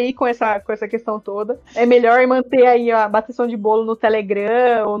espertos aí com essa questão toda. É melhor manter aí a bateção de bolo no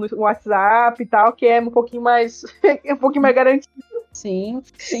Telegram ou no WhatsApp e tal, que é um pouquinho mais garantido. Sim.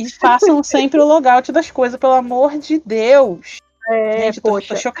 E façam sempre o logout das coisas, pelo amor de Deus. Gente, tô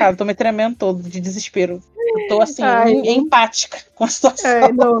chocada, tô me tremendo todo de desespero. Eu tô assim, empática com a situação.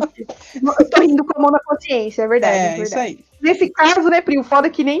 Eu tô rindo com a mão na consciência, é verdade. É verdade. Isso aí. Nesse caso, né, Pri, o foda é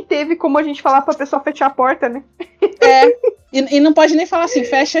que nem teve como a gente falar pra pessoa fechar a porta, né? E não pode nem falar assim,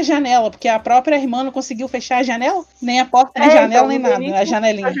 fecha a janela, porque a própria irmã não conseguiu fechar a janela, nem a porta, nem janela, nem nada, a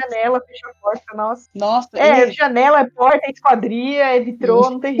janelinha. A janela, fecha a porta, nossa. Nossa. Janela, é porta, é esquadria, é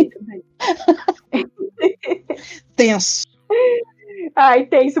vitrô, não tem jeito. Tenso. Ai,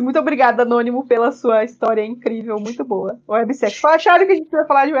 tenso. Muito obrigada, Anônimo, pela sua história incrível, muito boa. Websexo. Acharam que a gente ia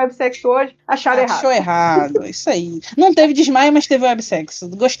falar de websexo hoje? Acharam errado. Achou errado, isso aí. Não teve desmaio, mas teve websexo.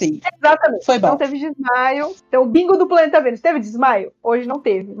 Gostei. Exatamente. Foi bom. Não teve desmaio. Então, o bingo do Planeta Vênus. Teve desmaio? Hoje não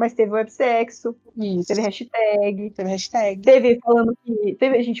teve, mas teve websexo. Isso. Teve hashtag. Teve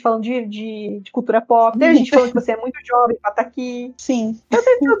a gente falando de cultura pop. Teve gente falando que você é muito jovem pra estar aqui. Sim. Eu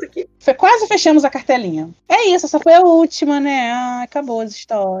tenho tudo aqui. Quase fechamos a cartelinha. É isso, essa foi a última, né? Acabou as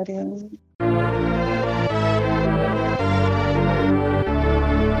histórias.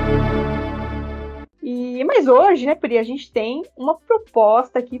 Mas hoje, né, Pri, a gente tem uma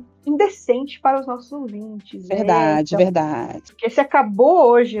proposta aqui indecente para os nossos ouvintes. Verdade, né? Então, verdade. Porque se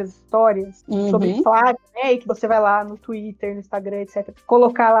acabou hoje as histórias sobre flag, né, e que você vai lá no Twitter, no Instagram, etc.,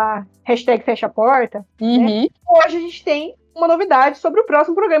 colocar lá hashtag fecha a porta, né? Hoje a gente tem uma novidade sobre o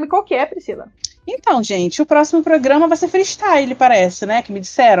próximo programa. E qual que é, Priscila? Então, gente, o próximo programa vai ser freestyle, parece, né? Que me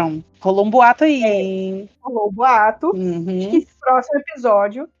disseram. Rolou um boato aí. Rolou um boato de que esse próximo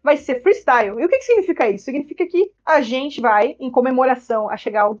episódio vai ser freestyle. E o que significa isso? Significa que a gente vai, em comemoração a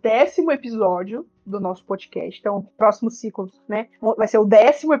chegar ao 10º episódio do nosso podcast. Então, o próximo ciclo, né? Vai ser o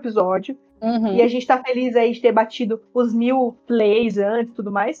 10º episódio. E a gente tá feliz aí de ter batido os 1000 plays antes e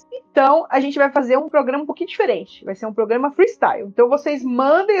tudo mais. Então, a gente vai fazer um programa um pouquinho diferente. Vai ser um programa freestyle. Então, vocês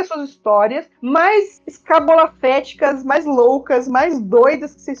mandem as suas histórias mais escabolaféticas, mais loucas, mais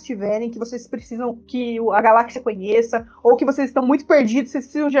doidas que vocês tiverem, que vocês precisam que a galáxia conheça, ou que vocês estão muito perdidos, vocês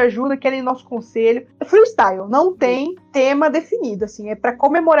precisam de ajuda, querem nosso conselho. É freestyle, não tem tema definido, assim. É pra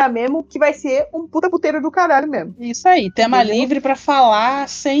comemorar mesmo que vai ser um puta puteiro do caralho mesmo. Isso aí, tema livre pra falar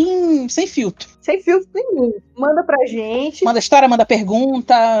sem filtro. Sem filtro nenhum. Manda pra gente. Manda história, manda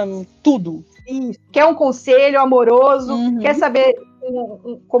pergunta, tudo. Isso. Quer um conselho amoroso, quer saber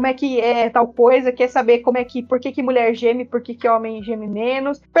como é que é tal coisa, quer saber por que mulher geme, por que homem geme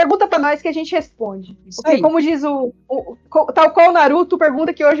menos. Pergunta pra nós que a gente responde. Isso Porque aí. como diz tal qual o Naruto,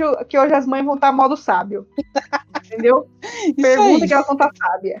 pergunta que hoje as mães vão estar modo sábio. Entendeu? Pergunta que elas vão estar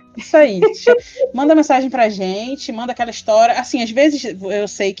sábia. Isso aí. Manda mensagem pra gente, manda aquela história. Assim, às vezes eu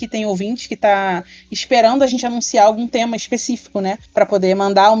sei que tem ouvinte que tá esperando a gente anunciar algum tema específico, né? Pra poder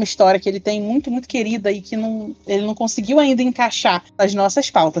mandar uma história que ele tem muito, muito querida e que ele não conseguiu ainda encaixar nas nossas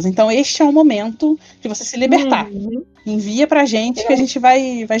pautas. Então, este é o momento de você se libertar. Envia pra gente que a gente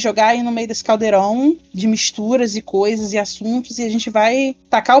vai jogar aí no meio desse caldeirão de misturas e coisas e assuntos e a gente vai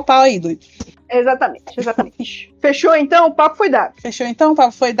tacar o pau aí, doido. Exatamente. Fechou então? O papo foi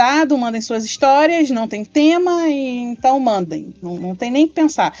dado. Mandem suas histórias, não tem tema, e então mandem. Não tem nem que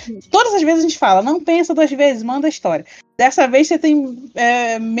pensar. Todas as vezes a gente fala, não pensa 2 vezes, manda a história. Dessa vez você tem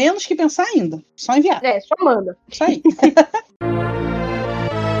menos que pensar ainda. Só enviar. Só manda. Isso aí.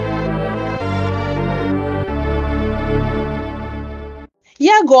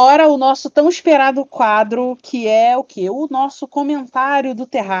 agora o nosso tão esperado quadro, que é o quê? O nosso comentário do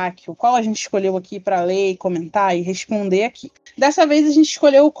terráqueo, qual a gente escolheu aqui para ler, comentar e responder aqui. Dessa vez a gente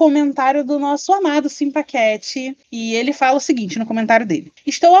escolheu o comentário do nosso amado Simpaquete, e ele fala o seguinte no comentário dele: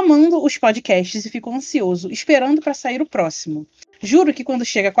 estou amando os podcasts e fico ansioso, esperando para sair o próximo. Juro que quando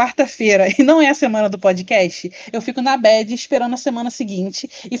chega quarta-feira e não é a semana do podcast, eu fico na bad esperando a semana seguinte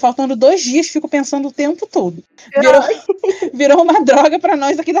e faltando 2 dias fico pensando o tempo todo. Virou uma droga pra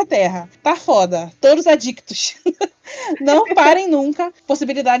nós aqui da Terra. Tá foda. Todos adictos. Não parem nunca.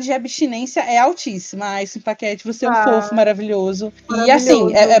 Possibilidade de abstinência é altíssima. Ai, Simpaquete, você é um fofo maravilhoso. E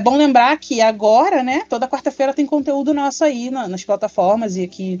assim, é bom lembrar que agora, né, toda quarta-feira tem conteúdo nosso aí nas plataformas e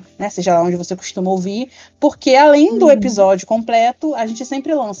aqui, né, seja lá onde você costuma ouvir, porque além do episódio completo, a gente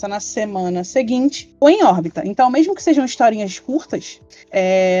sempre lança na semana seguinte ou em órbita. Então, mesmo que sejam historinhas curtas,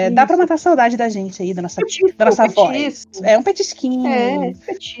 dá pra matar a saudade da gente aí, da nossa voz. É um petisquinho.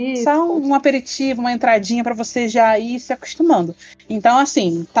 Petisco. Só um aperitivo, uma entradinha pra você já ir se acostumando. Então,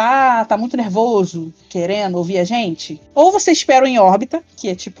 assim, tá muito nervoso, querendo ouvir a gente? Ou você espera em órbita, que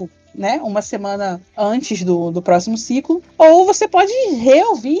é tipo, né, uma semana antes do próximo ciclo, ou você pode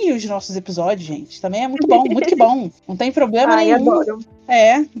reouvir os nossos episódios, gente. Também é muito bom, muito que bom. Não tem problema nenhum. Adoro.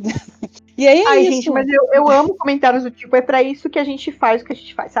 E aí é isso. Gente, mas eu amo comentários do tipo, é pra isso que a gente faz o que a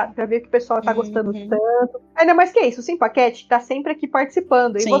gente faz, sabe? Pra ver que o pessoal tá gostando tanto. Ainda mais que é isso, o Simpaquete tá sempre aqui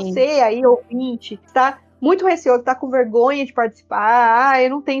participando. E você aí, ouvinte, tá muito receoso, tá com vergonha de participar.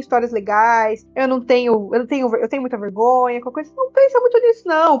 Eu não tenho histórias legais, eu tenho muita vergonha, qualquer coisa. Não pensa muito nisso,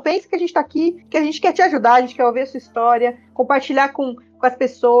 não. Pensa que a gente tá aqui, que a gente quer te ajudar, a gente quer ouvir a sua história, compartilhar com as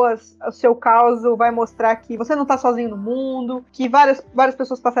pessoas o seu caos, vai mostrar que você não tá sozinho no mundo, que várias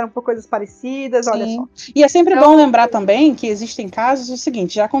pessoas passaram por coisas parecidas, olha só. E é sempre bom lembrar também que existem casos, o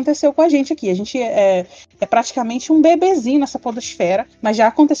seguinte, já aconteceu com a gente aqui, a gente é praticamente um bebezinho nessa podosfera, mas já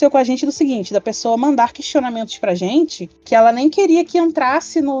aconteceu com a gente do seguinte, da pessoa mandar questionamentos pra gente, que ela nem queria que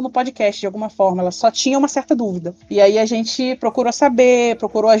entrasse no podcast de alguma forma, ela só tinha uma certa dúvida. E aí a gente procurou saber,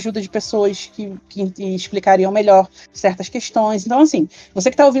 procurou ajuda de pessoas que explicariam melhor certas questões. Então, assim, você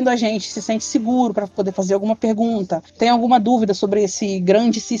que está ouvindo a gente, se sente seguro para poder fazer alguma pergunta, tem alguma dúvida sobre esse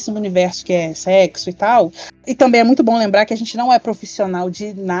grandíssimo universo que é sexo e tal, e também é muito bom lembrar que a gente não é profissional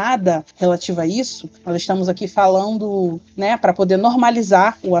de nada relativo a isso, nós estamos aqui falando, né, para poder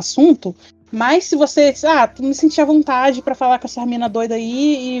normalizar o assunto. Mas se você, me sentir à vontade pra falar com essa mina doida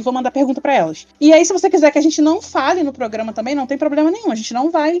aí e vou mandar pergunta pra elas. E aí, se você quiser que a gente não fale no programa também, não tem problema nenhum. A gente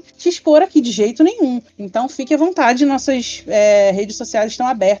não vai te expor aqui de jeito nenhum. Então, fique à vontade. Nossas redes sociais estão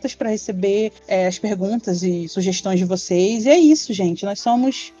abertas pra receber as perguntas e sugestões de vocês. E é isso, gente. Nós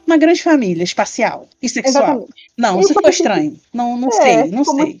somos uma grande família espacial e sexual. Exatamente. Não, isso ficou estranho. Não sei.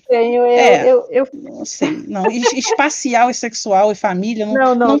 Estranho. Não sei. Não. Espacial e sexual e família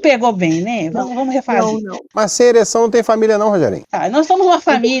não pegou bem, né? Vamos refazer. Não. Mas sem ereção não tem família não, Rogerinho. Nós somos uma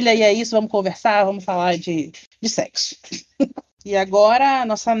família e é isso, vamos conversar, vamos falar de sexo. E agora a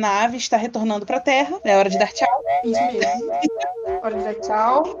nossa nave está retornando para a Terra. É hora de dar tchau. Isso mesmo. Hora de dar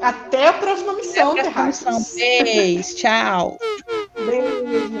tchau. Até a próxima missão, Terráqueos. Beijo, tchau.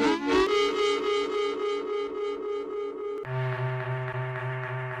 Beijo.